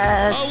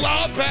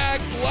Loud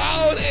Pack,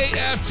 Loud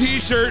AF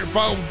t-shirt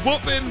from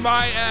Whooping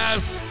My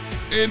Ass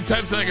in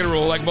 10-second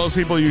rule, like most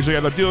people usually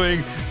end up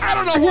doing. I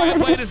don't know why I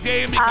play this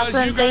game, because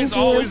you guys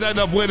always end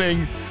up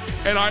winning,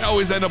 and I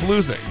always end up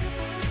losing.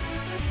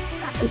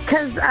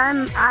 Because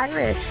I'm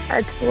Irish.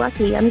 It's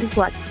lucky. I'm just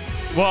lucky.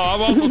 Well,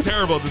 I'm also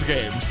terrible at this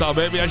game, so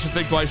maybe I should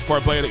think twice before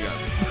I play it again.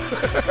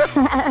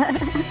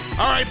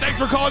 All right, thanks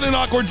for calling in,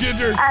 Awkward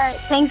Ginger. All right,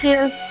 thank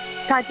you.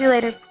 Talk to you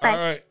later. Bye. All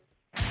right.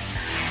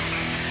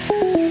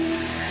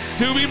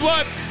 To be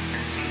blunt.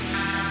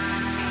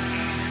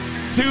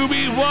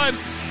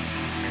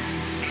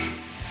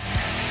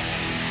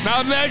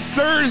 Now, next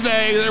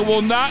Thursday, there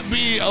will not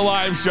be a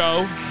live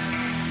show.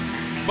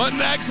 But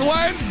next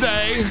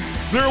Wednesday,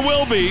 there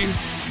will be.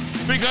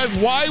 Because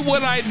why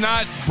would I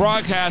not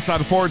broadcast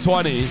on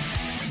 420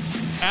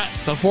 at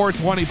the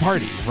 420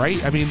 party,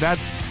 right? I mean,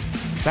 that's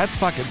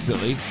fucking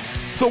silly.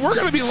 So we're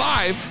going to be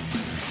live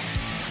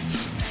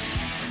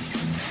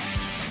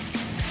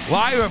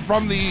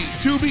from the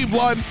To Be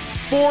Blunt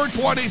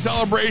 420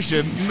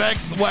 celebration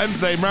next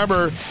Wednesday.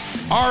 Remember,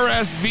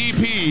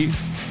 RSVP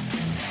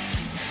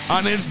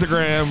on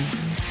Instagram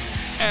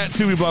at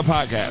To Be Blunt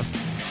Podcast.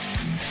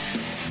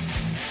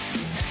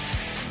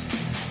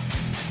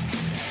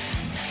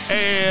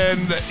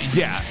 And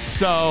yeah,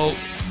 so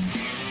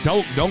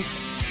don't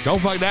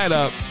fuck that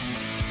up,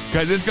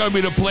 because it's gonna be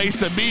the place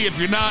to be. If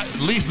you're not at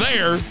least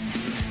there,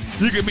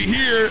 you can be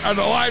here on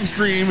the live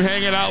stream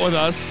hanging out with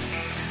us,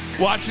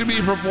 watching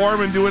me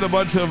perform and doing a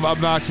bunch of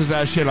obnoxious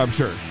ass shit, I'm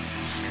sure.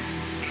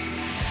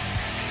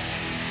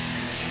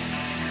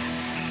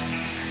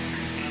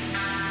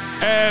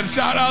 And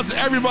shout out to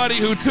everybody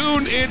who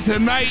tuned in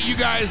tonight. You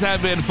guys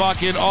have been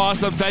fucking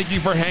awesome. Thank you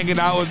for hanging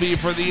out with me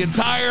for the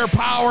entire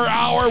power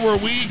hour, where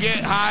we get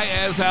high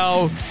as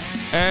hell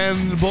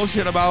and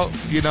bullshit about,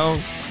 you know,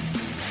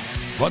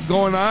 what's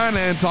going on,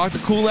 and talk to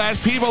cool ass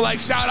people.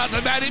 Like, shout out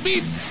to Maddie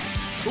Beats,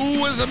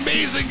 who was an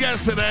amazing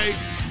guest today.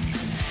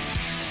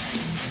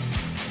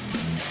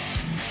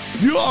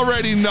 You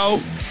already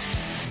know.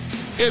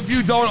 If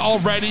you don't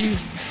already,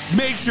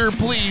 make sure,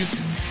 please,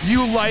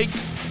 you like,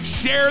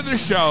 share the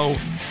show,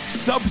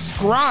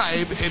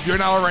 subscribe if you're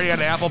not already on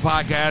Apple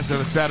Podcasts,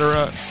 and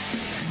etc.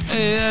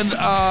 And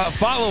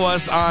follow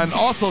us on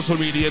all social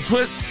media,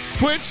 Twitch,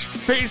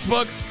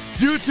 Facebook,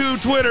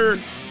 YouTube, Twitter,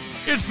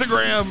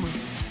 Instagram,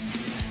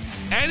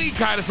 any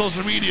kind of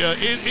social media.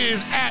 It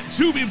is at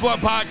To Be Blunt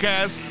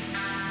Podcast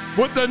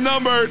with the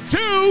number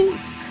 2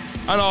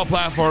 on all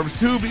platforms.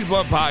 To Be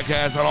Blunt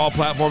Podcast on all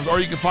platforms. Or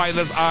you can find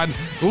us on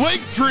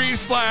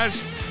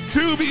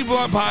Linktree/To Be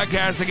Blunt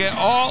Podcast to get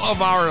all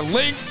of our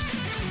links.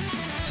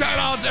 Shout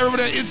out to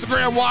everybody on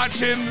Instagram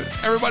watching,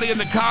 everybody in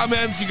the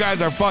comments. You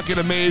guys are fucking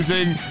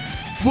amazing.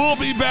 We'll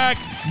be back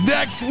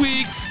next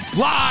week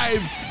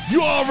live.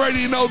 You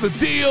already know the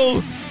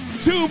deal.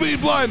 To Be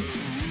Blunt.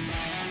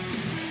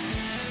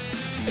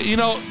 You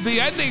know, the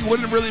ending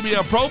wouldn't really be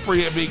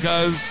appropriate,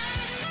 because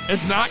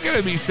it's not going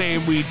to be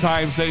same weed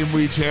time, same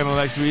weed channel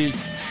next week.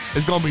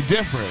 It's going to be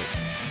different.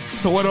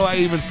 So what do I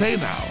even say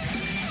now?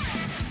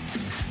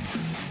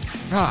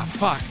 Ah,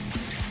 fuck.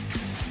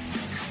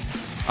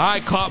 I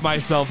caught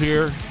myself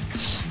here.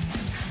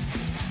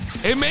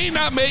 It may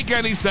not make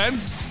any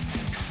sense,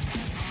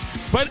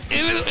 but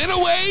in a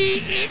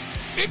way,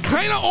 it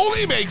kind of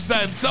only makes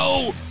sense.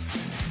 So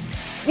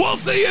we'll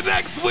see you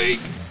next week.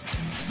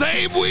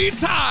 Same weed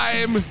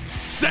time,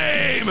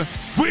 same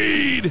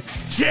weed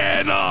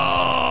channel.